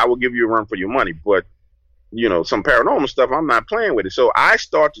planet, I will give you a run for your money. But, some paranormal stuff, I'm not playing with it. So I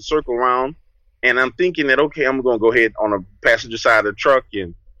start to circle around and I'm thinking that, okay, I'm going to go ahead on the passenger side of the truck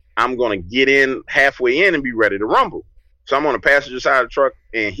and I'm going to get in halfway in and be ready to rumble. So I'm on the passenger side of the truck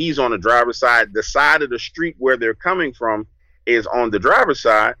and he's on the driver's side. The side of the street where they're coming from is on the driver's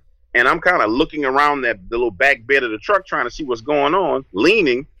side. And I'm kind of looking around the little back bed of the truck trying to see what's going on,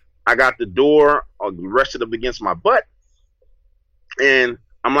 leaning. I got the door rested up against my butt. And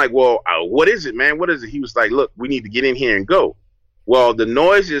I'm like, well, what is it, man? What is it? He was like, look, we need to get in here and go. Well, the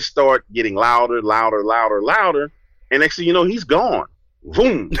noises start getting louder. And next thing you know, he's gone.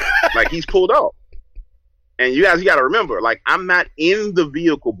 Boom. Like he's pulled off. And you got to remember, like I'm not in the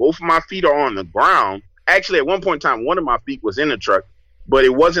vehicle. Both of my feet are on the ground. Actually, at one point in time, one of my feet was in the truck, but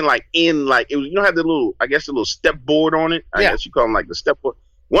it wasn't like it was, have the little step board on it. I guess you call them like the step board.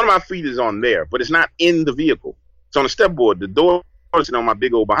 One of my feet is on there, but it's not in the vehicle. It's on the step board. The door is on my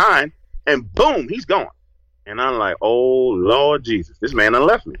big old behind, and boom, he's gone. And I'm like, oh Lord Jesus, this man done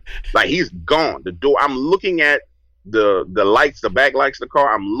left me. Like he's gone. The door. I'm looking at the lights, the back lights of the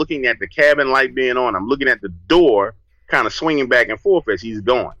car. I'm looking at the cabin light being on. I'm looking at the door kind of swinging back and forth as he's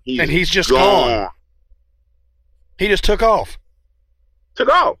gone. He's just gone. He just took off.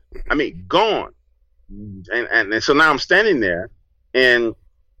 I mean, gone. And so now I'm standing there, and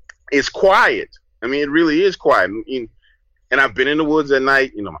it's quiet. I mean, it really is quiet. And I've been in the woods at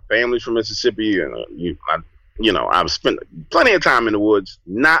night. My family's from Mississippi, and I've spent plenty of time in the woods.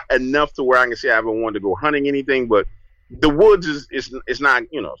 Not enough to where I can say I ever wanted to go hunting anything, but the woods is not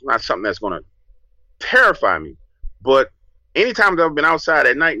it's not something that's going to terrify me. But anytime I've been outside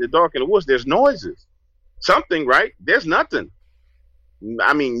at night in the dark in the woods, there's noises. Something, right? There's nothing.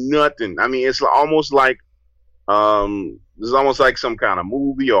 I mean, nothing. I mean, it's almost like some kind of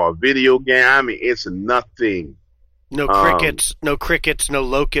movie or a video game. I mean, it's nothing. No crickets, no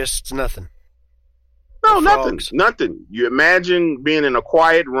locusts, nothing. No, nothing. You imagine being in a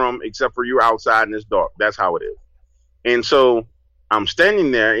quiet room, except for you're outside and it's dark. That's how it is. And so I'm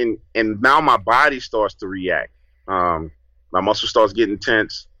standing there, and now my body starts to react. My muscle starts getting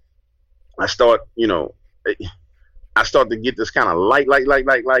tense. I start, I start to get this kind of light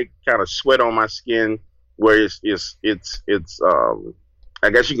kind of sweat on my skin, where it's I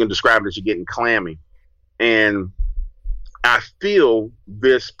guess you can describe it as you're getting clammy, and I feel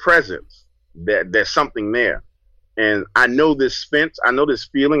this presence that there's something there. And I know this sense, I know this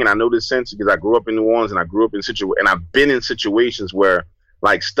feeling, and I know this sense because I grew up in New Orleans, and I grew up in and I've been in situations where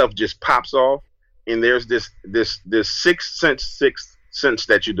like stuff just pops off, and there's this sixth sense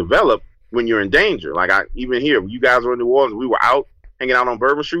that you develop when you're in danger. Like even here, when you guys were in New Orleans, we were out hanging out on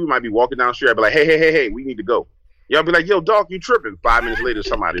Bourbon Street. We might be walking down the street. I'd be like, hey, we need to go. Y'all be like, yo, dog, you tripping. 5 minutes later,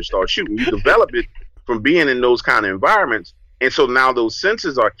 somebody starts shooting. You develop it from being in those kind of environments, and so now those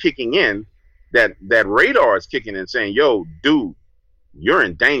senses are kicking in. That radar is kicking in saying, yo, dude, you're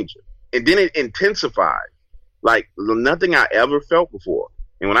in danger. And then it intensifies like nothing I ever felt before.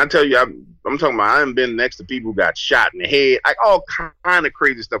 And when I tell you, I'm talking about, I haven't been next to people who got shot in the head, like all kind of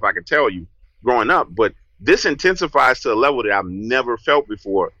crazy stuff I can tell you growing up. But this intensifies to a level that I've never felt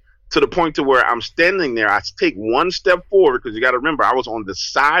before, to the point to where I'm standing there. I take one step forward, because you got to remember, I was on the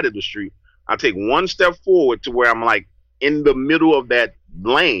side of the street. I take one step forward to where I'm like in the middle of that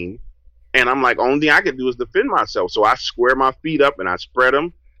lane. And I'm like, only thing I can do is defend myself. So I square my feet up and I spread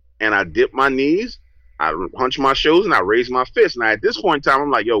them and I dip my knees, I hunch my shoulders, and I raise my fist. Now at this point in time, I'm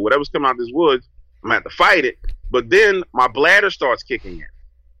like, yo, whatever's coming out of this woods, I'm gonna have to fight it. But then my bladder starts kicking in,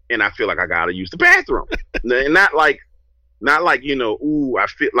 and I feel like I gotta use the bathroom. And not like, ooh, I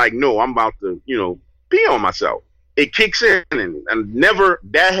feel like, no, I'm about to, pee on myself. It kicks in, and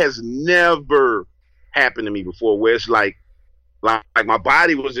that has never happened to me before, where it's like my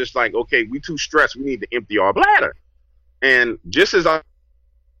body was just like, okay, we too stressed. We need to empty our bladder. And just as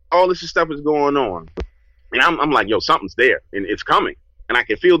all this stuff is going on, and I'm like, yo, something's there, and it's coming. And I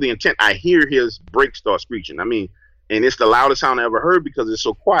can feel the intent. I hear his brakes start screeching. I mean, and it's the loudest sound I ever heard because it's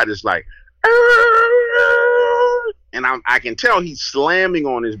so quiet. It's like, and I can tell he's slamming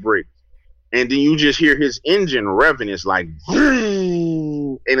on his brakes. And then you just hear his engine revving. It's like,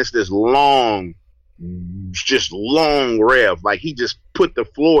 and it's this long rev. Like he just put the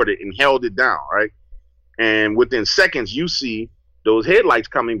floor to it and held it down, right? And within seconds, you see those headlights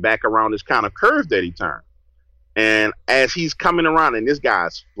coming back around this kind of curve that he turned. And as he's coming around, and this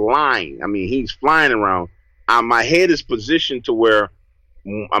guy's flying, I mean, he's flying around, my head is positioned to where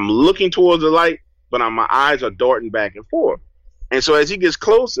I'm looking towards the light, but my eyes are darting back and forth. And so as he gets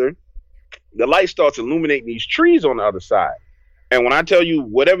closer, the light starts illuminating these trees on the other side. And when I tell you,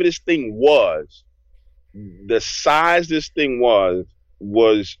 whatever this thing was, the size this thing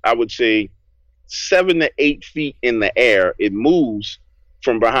was I would say 7 to 8 feet in the air. It moves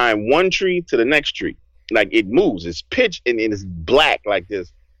from behind one tree to the next tree. Like it moves. It's pitch and it's black, like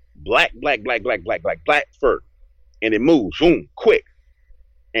this black fur. And it moves, boom, quick.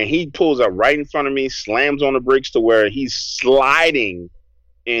 And he pulls up right in front of me, slams on the brakes to where he's sliding,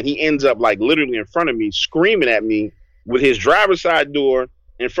 and he ends up like literally in front of me, screaming at me with his driver's side door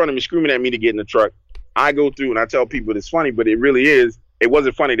in front of me, screaming at me to get in the truck. I go through and I tell people it's funny, but it really is. It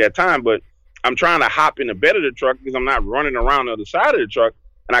wasn't funny that time, but I'm trying to hop in the bed of the truck because I'm not running around the other side of the truck,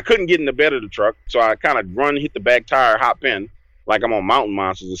 and I couldn't get in the bed of the truck. So I kind of hit the back tire, hop in like I'm on Mountain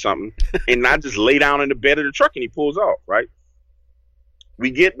Monsters or something, and I just lay down in the bed of the truck, and he pulls off, right? We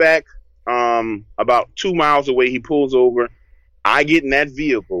get back about 2 miles away. He pulls over. I get in that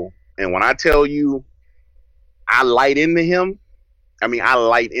vehicle, and when I tell you I light into him,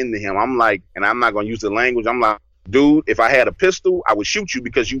 I'm like, and I'm not going to use the language. I'm like, dude, if I had a pistol, I would shoot you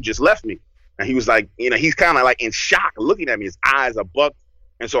because you just left me. And he was like, he's kind of like in shock looking at me. His eyes are bucked.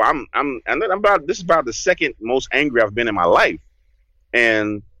 And so this is about the second most angry I've been in my life.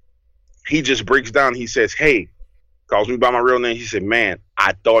 And he just breaks down. He says, hey, calls me by my real name. He said, man,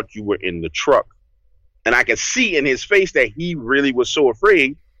 I thought you were in the truck. And I could see in his face that he really was so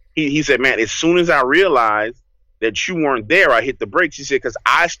afraid. He said, man, as soon as I realized that you weren't there, I hit the brakes. He said, because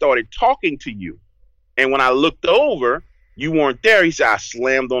I started talking to you. And when I looked over, you weren't there. He said, I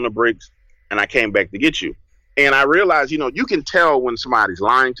slammed on the brakes and I came back to get you. And I realized, you can tell when somebody's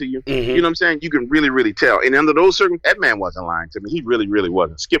lying to you. Mm-hmm. You know what I'm saying? You can really, really tell. And under those circumstances, that man wasn't lying to me. He really, really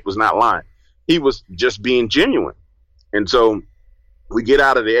wasn't. Skip was not lying. He was just being genuine. And so we get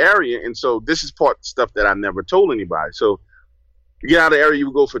out of the area. And so this is part of stuff that I never told anybody. So you get out of the area, you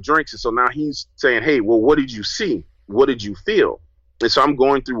would go for drinks. And so now he's saying, hey, well, what did you see? What did you feel? And so I'm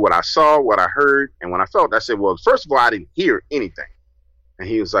going through what I saw, what I heard, and what I felt. I said, well, first of all, I didn't hear anything. And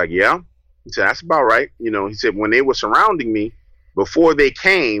he was like, yeah. He said, that's about right. He said, when they were surrounding me, before they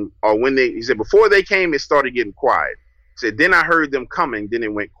came, before they came, it started getting quiet. He said, then I heard them coming, then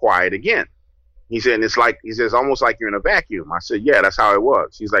it went quiet again. He said, and almost like you're in a vacuum. I said, yeah, that's how it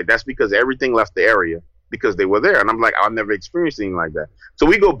was. He's like, that's because everything left the area because they were there. And I'm like, I've never experienced anything like that. So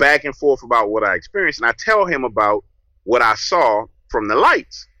we go back and forth about what I experienced, and I tell him about what I saw from the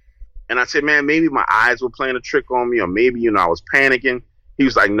lights. And I said, man, maybe my eyes were playing a trick on me, or maybe, I was panicking. He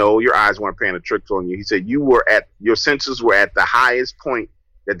was like, no, your eyes weren't playing a trick on you. He said, your senses were at the highest point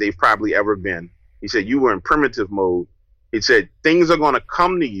that they've probably ever been. He said, you were in primitive mode. He said, things are going to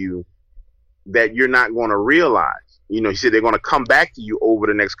come to you that you're not going to realize. He said, they're going to come back to you over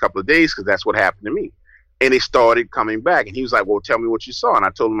the next couple of days, because that's what happened to me. And it started coming back. And he was like, well, tell me what you saw. And I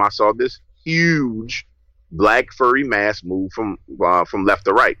told him I saw this huge black furry mass move from left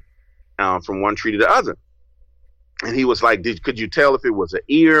to right, from one tree to the other. And he was like, could you tell if it was an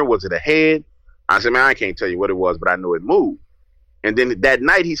ear? Was it a head? I said, man, I can't tell you what it was, but I know it moved. And then that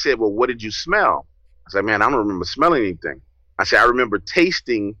night he said, well, what did you smell? I said, man, I don't remember smelling anything. I said, I remember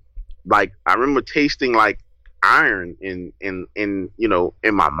tasting like iron in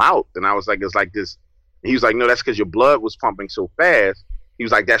my mouth. And I was like, it's like this. And he was like, no, that's because your blood was pumping so fast. He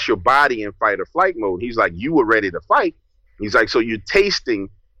was like, that's your body in fight or flight mode. He's like, you were ready to fight. He's like, so you're tasting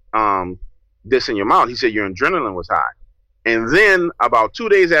this in your mouth. He said your adrenaline was high. And then about 2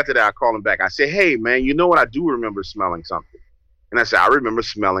 days after that, I called him back. I said, hey, man, you know what? I do remember smelling something. And I said, I remember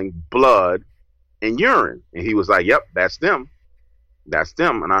smelling blood and urine. And he was like, yep, that's them. That's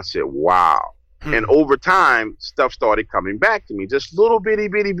them. And I said, wow. And over time, stuff started coming back to me, just little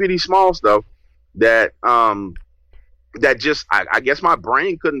bitty small stuff that just, I guess my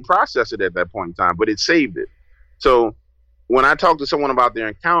brain couldn't process it at that point in time, but it saved it. So when I talk to someone about their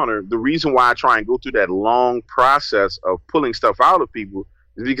encounter, the reason why I try and go through that long process of pulling stuff out of people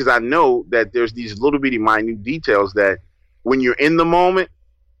is because I know that there's these little bitty minute details that when you're in the moment,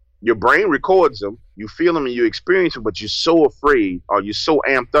 your brain records them, you feel them and you experience them, but you're so afraid or you're so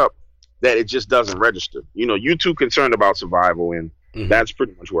amped up that it just doesn't register. You're too concerned about survival, and that's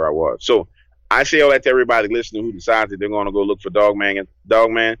pretty much where I was. So I say all that to everybody listening who decides that they're going to go look for Dogman.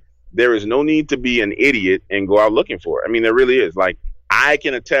 There is no need to be an idiot and go out looking for it. I mean, there really is. Like, I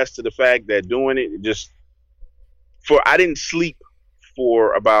can attest to the fact that doing it I didn't sleep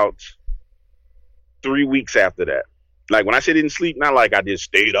for about 3 weeks after that. Like, when I say didn't sleep, not like I just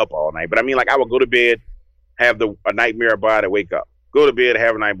stayed up all night, but I mean, like, I would go to bed, have a nightmare about it, wake up. Go to bed,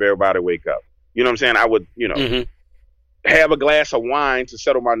 have a nightmare about it, wake up. You know what I'm saying? I would, have a glass of wine to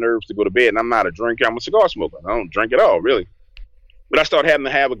settle my nerves to go to bed. And I'm not a drinker. I'm a cigar smoker. I don't drink at all, really. But I started having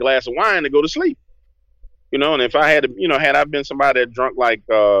to have a glass of wine to go to sleep. And if I had had I been somebody that drunk like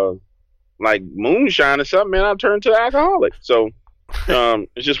moonshine or something, man, I'd turn to an alcoholic. So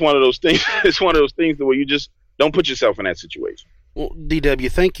it's just one of those things. It's one of those things where you just don't put yourself in that situation. Well,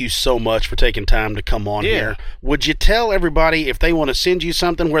 DW, thank you so much for taking time to come on here. Would you tell everybody if they want to send you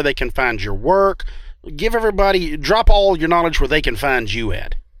something where they can find your work? Drop all your knowledge where they can find you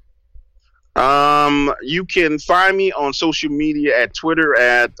at. You can find me on social media at Twitter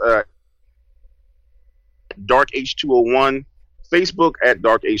at DarkH201, Facebook at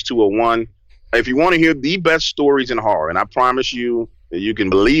DarkH201. If you want to hear the best stories in horror, and I promise you that you can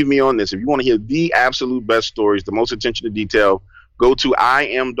believe me on this, if you want to hear the absolute best stories, the most attention to detail, go to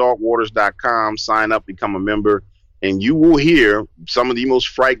IamDarkWaters.com, sign up, become a member, and you will hear some of the most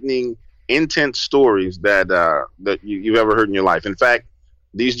frightening, intense stories that you've ever heard in your life. In fact,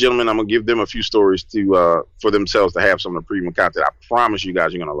 these gentlemen, I'm going to give them a few stories for themselves to have some of the premium content. I promise you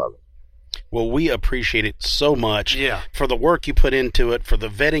guys, you're going to love it. Well, we appreciate it so much for the work you put into it, for the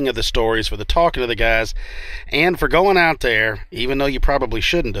vetting of the stories, for the talking to the guys, and for going out there, even though you probably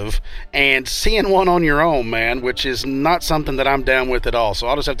shouldn't have, and seeing one on your own, man, which is not something that I'm down with at all. So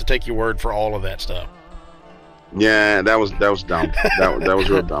I'll just have to take your word for all of that stuff. Yeah, that was dumb. That was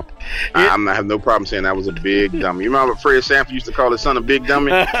real dumb. I have no problem saying that was a big dummy. You remember Fred Sanford used to call his son a big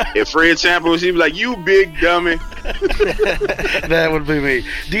dummy? If Fred Sanford was, he'd be like, "You big dummy." That would be me.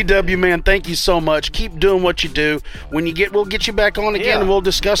 DW, man, thank you so much. Keep doing what you do. We'll get you back on again, and we'll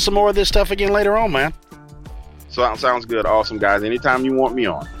discuss some more of this stuff again later on, man. So sounds good. Awesome, guys. Anytime you want me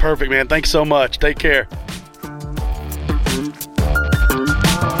on. Perfect, man. Thanks so much. Take care.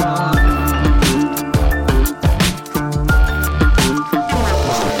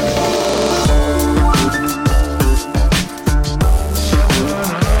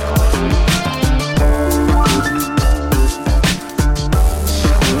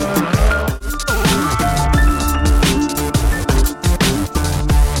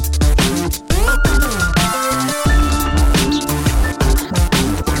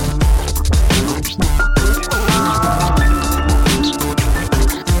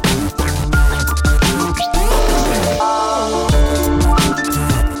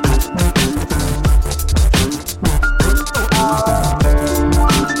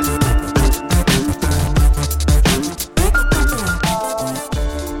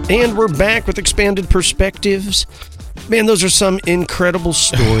 And we're back with expanded perspectives. Man, those are some incredible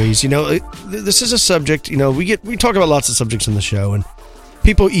stories. This is a subject, we talk about lots of subjects in the show, and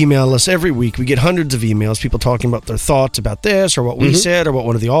people email us every week. We get hundreds of emails, people talking about their thoughts about this, or what we said, or what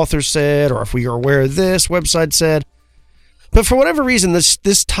one of the authors said, or if we are aware of this website said. But for whatever reason,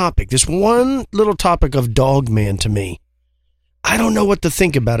 this topic, this one little topic of Dogman to me, I don't know what to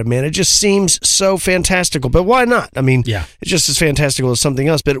think about it, man. It just seems so fantastical. But why not? I mean, It's just as fantastical as something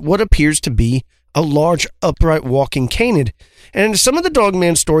else. But what appears to be a large, upright, walking canid. And some of the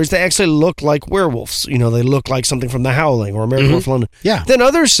Dogman stories, they actually look like werewolves. They look like something from The Howling or American Werewolf in London. Yeah. Then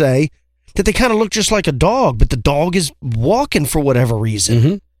others say that they kind of look just like a dog, but the dog is walking for whatever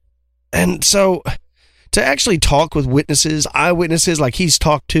reason. And so to actually talk with witnesses, eyewitnesses like he's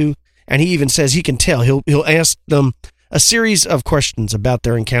talked to, and he even says he can tell, he'll ask them a series of questions about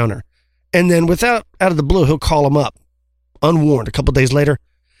their encounter. And then out of the blue, he'll call them up, unwarned, a couple days later,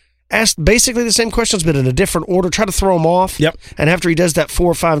 ask basically the same questions, but in a different order, try to throw them off. Yep. And after he does that 4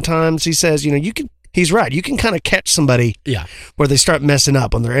 or 5 times, he says, he's right. You can kind of catch somebody where they start messing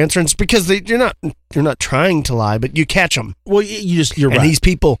up on their answers because you're not trying to lie, but you catch them. Well, you're right. And these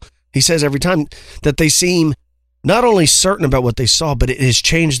people, he says every time that they seem not only certain about what they saw, but it has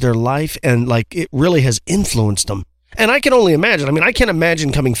changed their life and it really has influenced them. And I can only imagine. I mean, I can't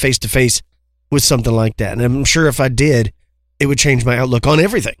imagine coming face to face with something like that. And I'm sure if I did, it would change my outlook on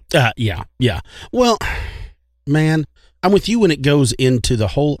everything. Yeah. Well, man, I'm with you when it goes into the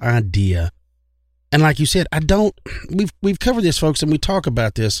whole idea. And like you said, we've covered this, folks, and we talk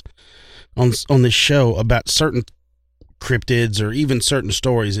about this on this show about certain cryptids or even certain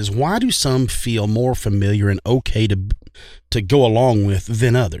stories, is why do some feel more familiar and okay to go along with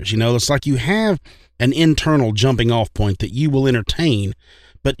than others? It's like you have an internal jumping off point that you will entertain,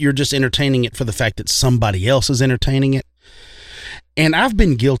 but you're just entertaining it for the fact that somebody else is entertaining it. And I've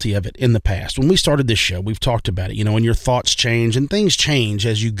been guilty of it in the past. When we started this show, we've talked about it, and your thoughts change and things change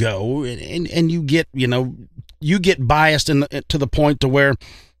as you go, and you get, you get biased to the point to where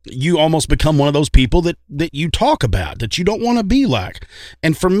you almost become one of those people that you talk about, that you don't want to be like.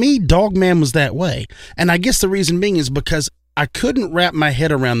 And for me, Dogman was that way. And I guess the reason being is because I couldn't wrap my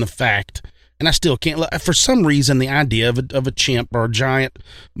head around the fact, and I still can't, for some reason, the idea of a chimp or a giant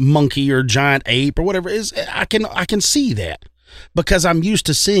monkey or giant ape or whatever is, I can see that. Because I'm used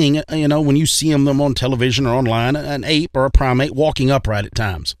to seeing, when you see them on television or online, an ape or a primate walking upright at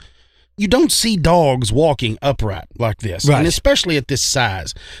times. You don't see dogs walking upright like this, right. And especially at this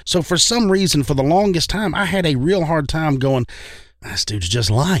size. So for some reason, for the longest time, I had a real hard time going, this dude's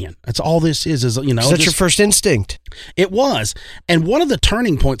just lying. That's all this is that's your first instinct. It was. And one of the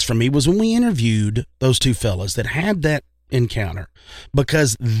turning points for me was when we interviewed those two fellas that had that encounter,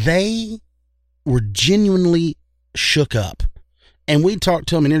 because they were genuinely shook up. And we talked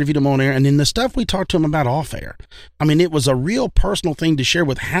to them and interviewed them on air, and then the stuff we talked to them about off air. I mean, it was a real personal thing to share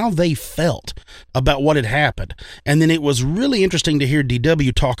with how they felt about what had happened. And then it was really interesting to hear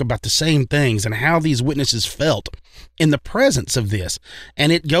DW talk about the same things and how these witnesses felt in the presence of this.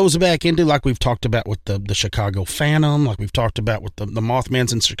 And it goes back into, like we've talked about with the Chicago Phantom, like we've talked about with the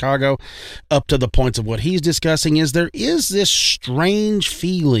Mothmans in Chicago, up to the points of what he's discussing, is there is this strange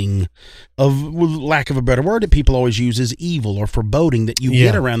feeling of, lack of a better word, that people always use as evil or foreboding that you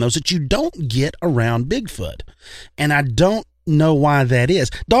get around those that you don't get around Bigfoot. And I don't know why that is.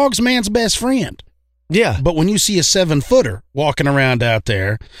 Dog's man's best friend. Yeah. But when you see a 7-footer walking around out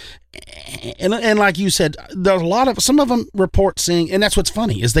there, and like you said, there's some of them report seeing, and that's what's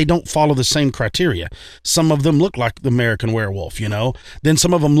funny, is they don't follow the same criteria. Some of them look like the American werewolf, Then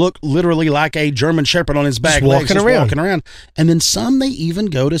some of them look literally like a German Shepherd on his back legs, just walking around. And then some they even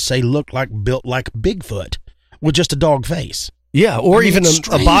go to say built like Bigfoot with just a dog face. Yeah, or even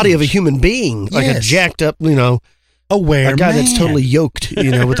a body of a human being, like a jacked up, aware a guy man. that's totally yoked,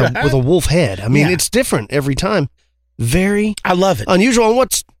 with a wolf head. I mean, it's different every time. Very, I love it. Unusual. And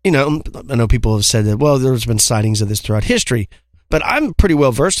what's, I know people have said that, well, there's been sightings of this throughout history, but I'm pretty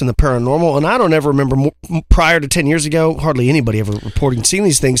well versed in the paranormal, and I don't ever remember prior to 10 years ago, hardly anybody ever reporting seeing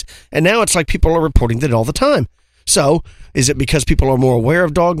these things. And now it's like people are reporting it all the time. So is it because people are more aware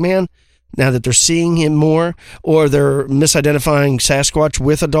of Dogman now that they're seeing him more, or they're misidentifying Sasquatch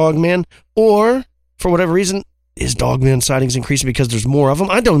with a Dogman, or for whatever reason, is Dogman sightings increasing because there's more of them?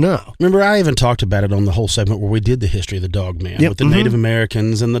 I don't know. Remember, I even talked about it on the whole segment where we did the history of the Dogman with the Native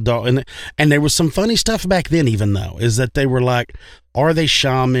Americans and the dog. And there was some funny stuff back then, even though, is that they were like, are they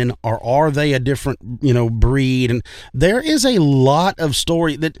shaman or are they a different, breed? And there is a lot of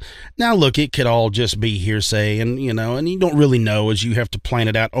story that, now look, it could all just be hearsay and you don't really know as you have to plan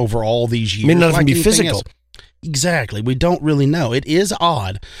it out over all these years. It may not even be physical. Exactly. We don't really know. It is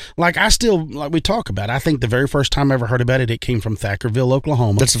odd. Like we talk about it, I think the very first time I ever heard about it, it came from Thackerville,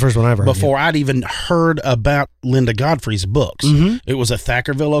 Oklahoma. That's the first one I ever heard. Before I'd even heard about Linda Godfrey's books. Mm-hmm. It was a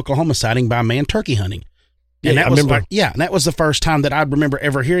Thackerville, Oklahoma sighting by a man turkey hunting. And Yeah, that I was remember. and that was the first time that I remember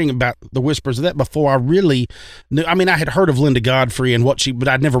ever hearing about the whispers of that before I really knew. I mean, I had heard of Linda Godfrey and but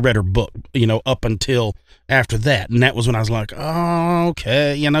I'd never read her book, up until after that. And that was when I was like, oh,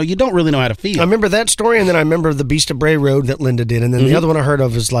 okay. You don't really know how to feel. I remember that story, and then I remember the Beast of Bray Road that Linda did. And then the other one I heard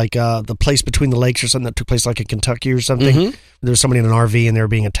of is like the place between the lakes or something that took place like in Kentucky or something. Mm-hmm. There was somebody in an RV and they were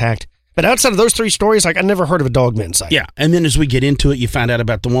being attacked. But outside of those three stories, like I never heard of a Dogman site. Yeah, and then as we get into it, you find out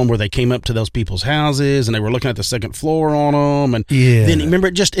about the one where they came up to those people's houses and they were looking at the second floor on them. And then remember,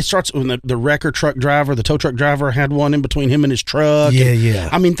 it starts when the wrecker truck driver, the tow truck driver, had one in between him and his truck. Yeah.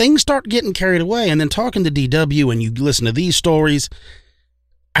 I mean, things start getting carried away. And then talking to DW and you listen to these stories,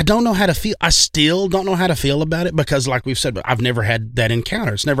 I don't know how to feel. I still don't know how to feel about it because, like we've said, I've never had that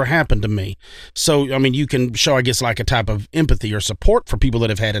encounter. It's never happened to me. So, I mean, you can show, I guess, like a type of empathy or support for people that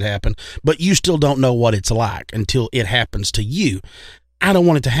have had it happen, but you still don't know what it's like until it happens to you. I don't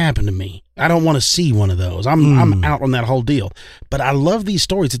want it to happen to me. I don't want to see one of those. I'm out on that whole deal. But I love these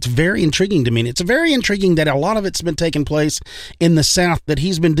stories. It's very intriguing to me. And it's very intriguing that a lot of it's been taking place in the South that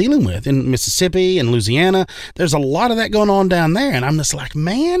he's been dealing with, in Mississippi and Louisiana. There's a lot of that going on down there. And I'm just like,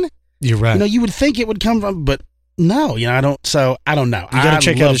 man. You're right. You would think it would come from, but no, I don't. So I don't know. You got to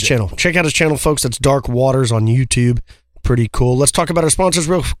check out his channel. Check out his channel, folks. That's Dark Waters on YouTube. Pretty cool. Let's talk about our sponsors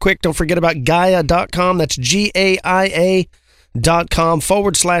real quick. Don't forget about Gaia.com. That's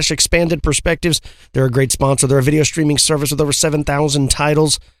GAIA.com/expanded perspectives. They're a great sponsor. They're a video streaming service with over 7,000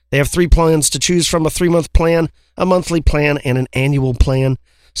 titles. They have 3 plans to choose from: a 3-month plan, a monthly plan, and an annual plan.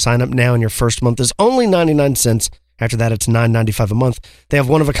 Sign up now, and your first month is only 99 cents. After that, it's $9.95 a month. They have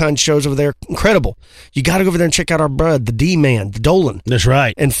one-of-a-kind shows over there. Incredible. You got to go over there and check out our bud, the D-Man, the Dolan. That's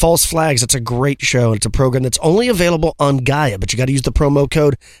right. And False Flags. It's a great show. It's a program that's only available on Gaia, but you got to use the promo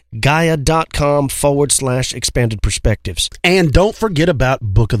code Gaia.com/expanded perspectives. And don't forget about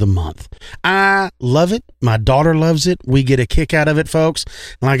Book of the Month. I love it. My daughter loves it. We get a kick out of it, folks.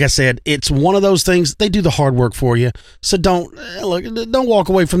 Like I said, it's one of those things. They do the hard work for you. So don't walk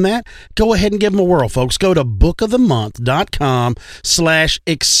away from that. Go ahead and give them a whirl, folks. Go to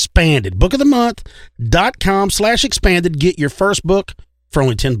bookofthemonth.com/expanded. bookofthemonth.com/expanded. Get your first book for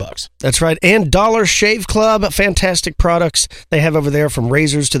only $10. That's right. And Dollar Shave Club, fantastic products they have over there, from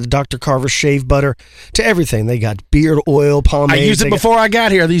razors to the Dr. Carver shave butter to everything. They got beard oil, pomade. I used it before I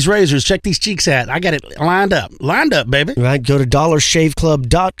got here, these razors. Check these cheeks out. I got it lined up, baby. Right. Go to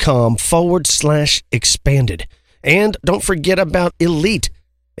dollarshaveclub.com/expanded. And don't forget about Elite.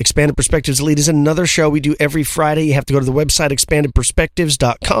 Expanded Perspectives Elite is another show we do every Friday. You have to go to the website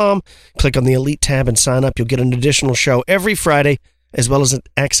expandedperspectives.com, click on the Elite tab and sign up. You'll get an additional show every Friday, as well as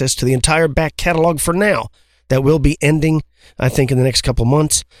access to the entire back catalog for now. That will be ending, I think, in the next couple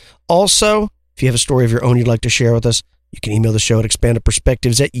months. Also, if you have a story of your own you'd like to share with us, you can email the show at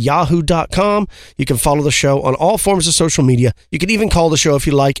expandedperspectives@yahoo.com. You can follow the show on all forms of social media. You can even call the show if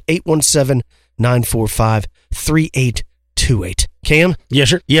you like, 817-945-3828. Cam? Yes,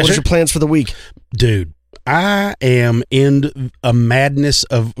 sir. What are your plans for the week? Dude, I am in a madness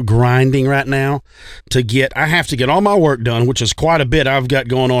of grinding right now I have to get all my work done, which is quite a bit I've got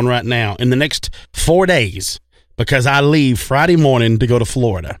going on right now in the next 4 days, because I leave Friday morning to go to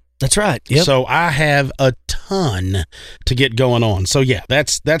Florida. That's right. Yep. So I have a ton to get going on. So yeah,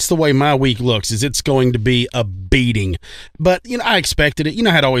 that's the way my week looks, is it's going to be a beating. But I expected it. You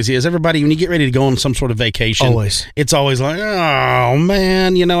know how it always is. Everybody, when you get ready to go on some sort of vacation, it's always like, oh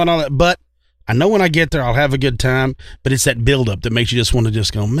man, and all that. But I know when I get there, I'll have a good time. But it's that buildup that makes you just want to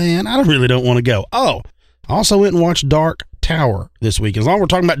just go, man, I really don't want to go. Oh, I also went and watched Dark Tower this week. As long as we're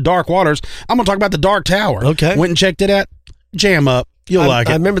talking about Dark Waters, I'm going to talk about the Dark Tower. Okay. Went and checked it out. Jam up. You'll like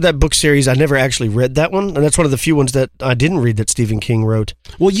it. I remember that book series. I never actually read that one, and that's one of the few ones that I didn't read that Stephen King wrote.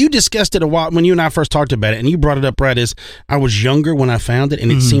 Well, you discussed it a while when you and I first talked about it, and you brought it up right as I was younger when I found it,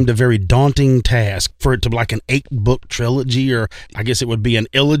 and it seemed a very daunting task for it to be like an 8-book trilogy, or I guess it would be an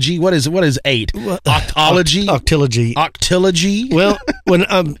illogy. What is 8? Octology? Octilogy? Well, when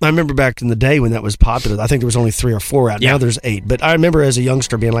I remember back in the day when that was popular, I think there was only 3 or 4 out. Yeah. Now there's 8. But I remember as a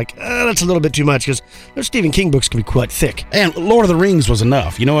youngster being like, that's a little bit too much, because those Stephen King books can be quite thick. And Lord of the Rings was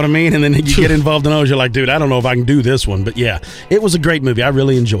enough, you know what I mean? And then you get involved in those, you're like, dude, I don't know if I can do this one. But yeah, it was a great movie. I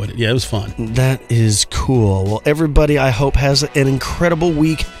really enjoyed it. Yeah, it was fun. That is cool. Well, everybody, I hope, has an incredible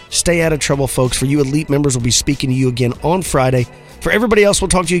week. Stay out of trouble, folks. For you Elite members, we'll be speaking to you again on Friday. For everybody else, we'll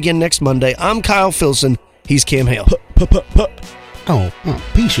talk to you again next Monday. I'm Kyle Filson. He's Cam Hale. Oh,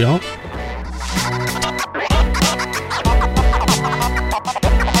 peace, y'all.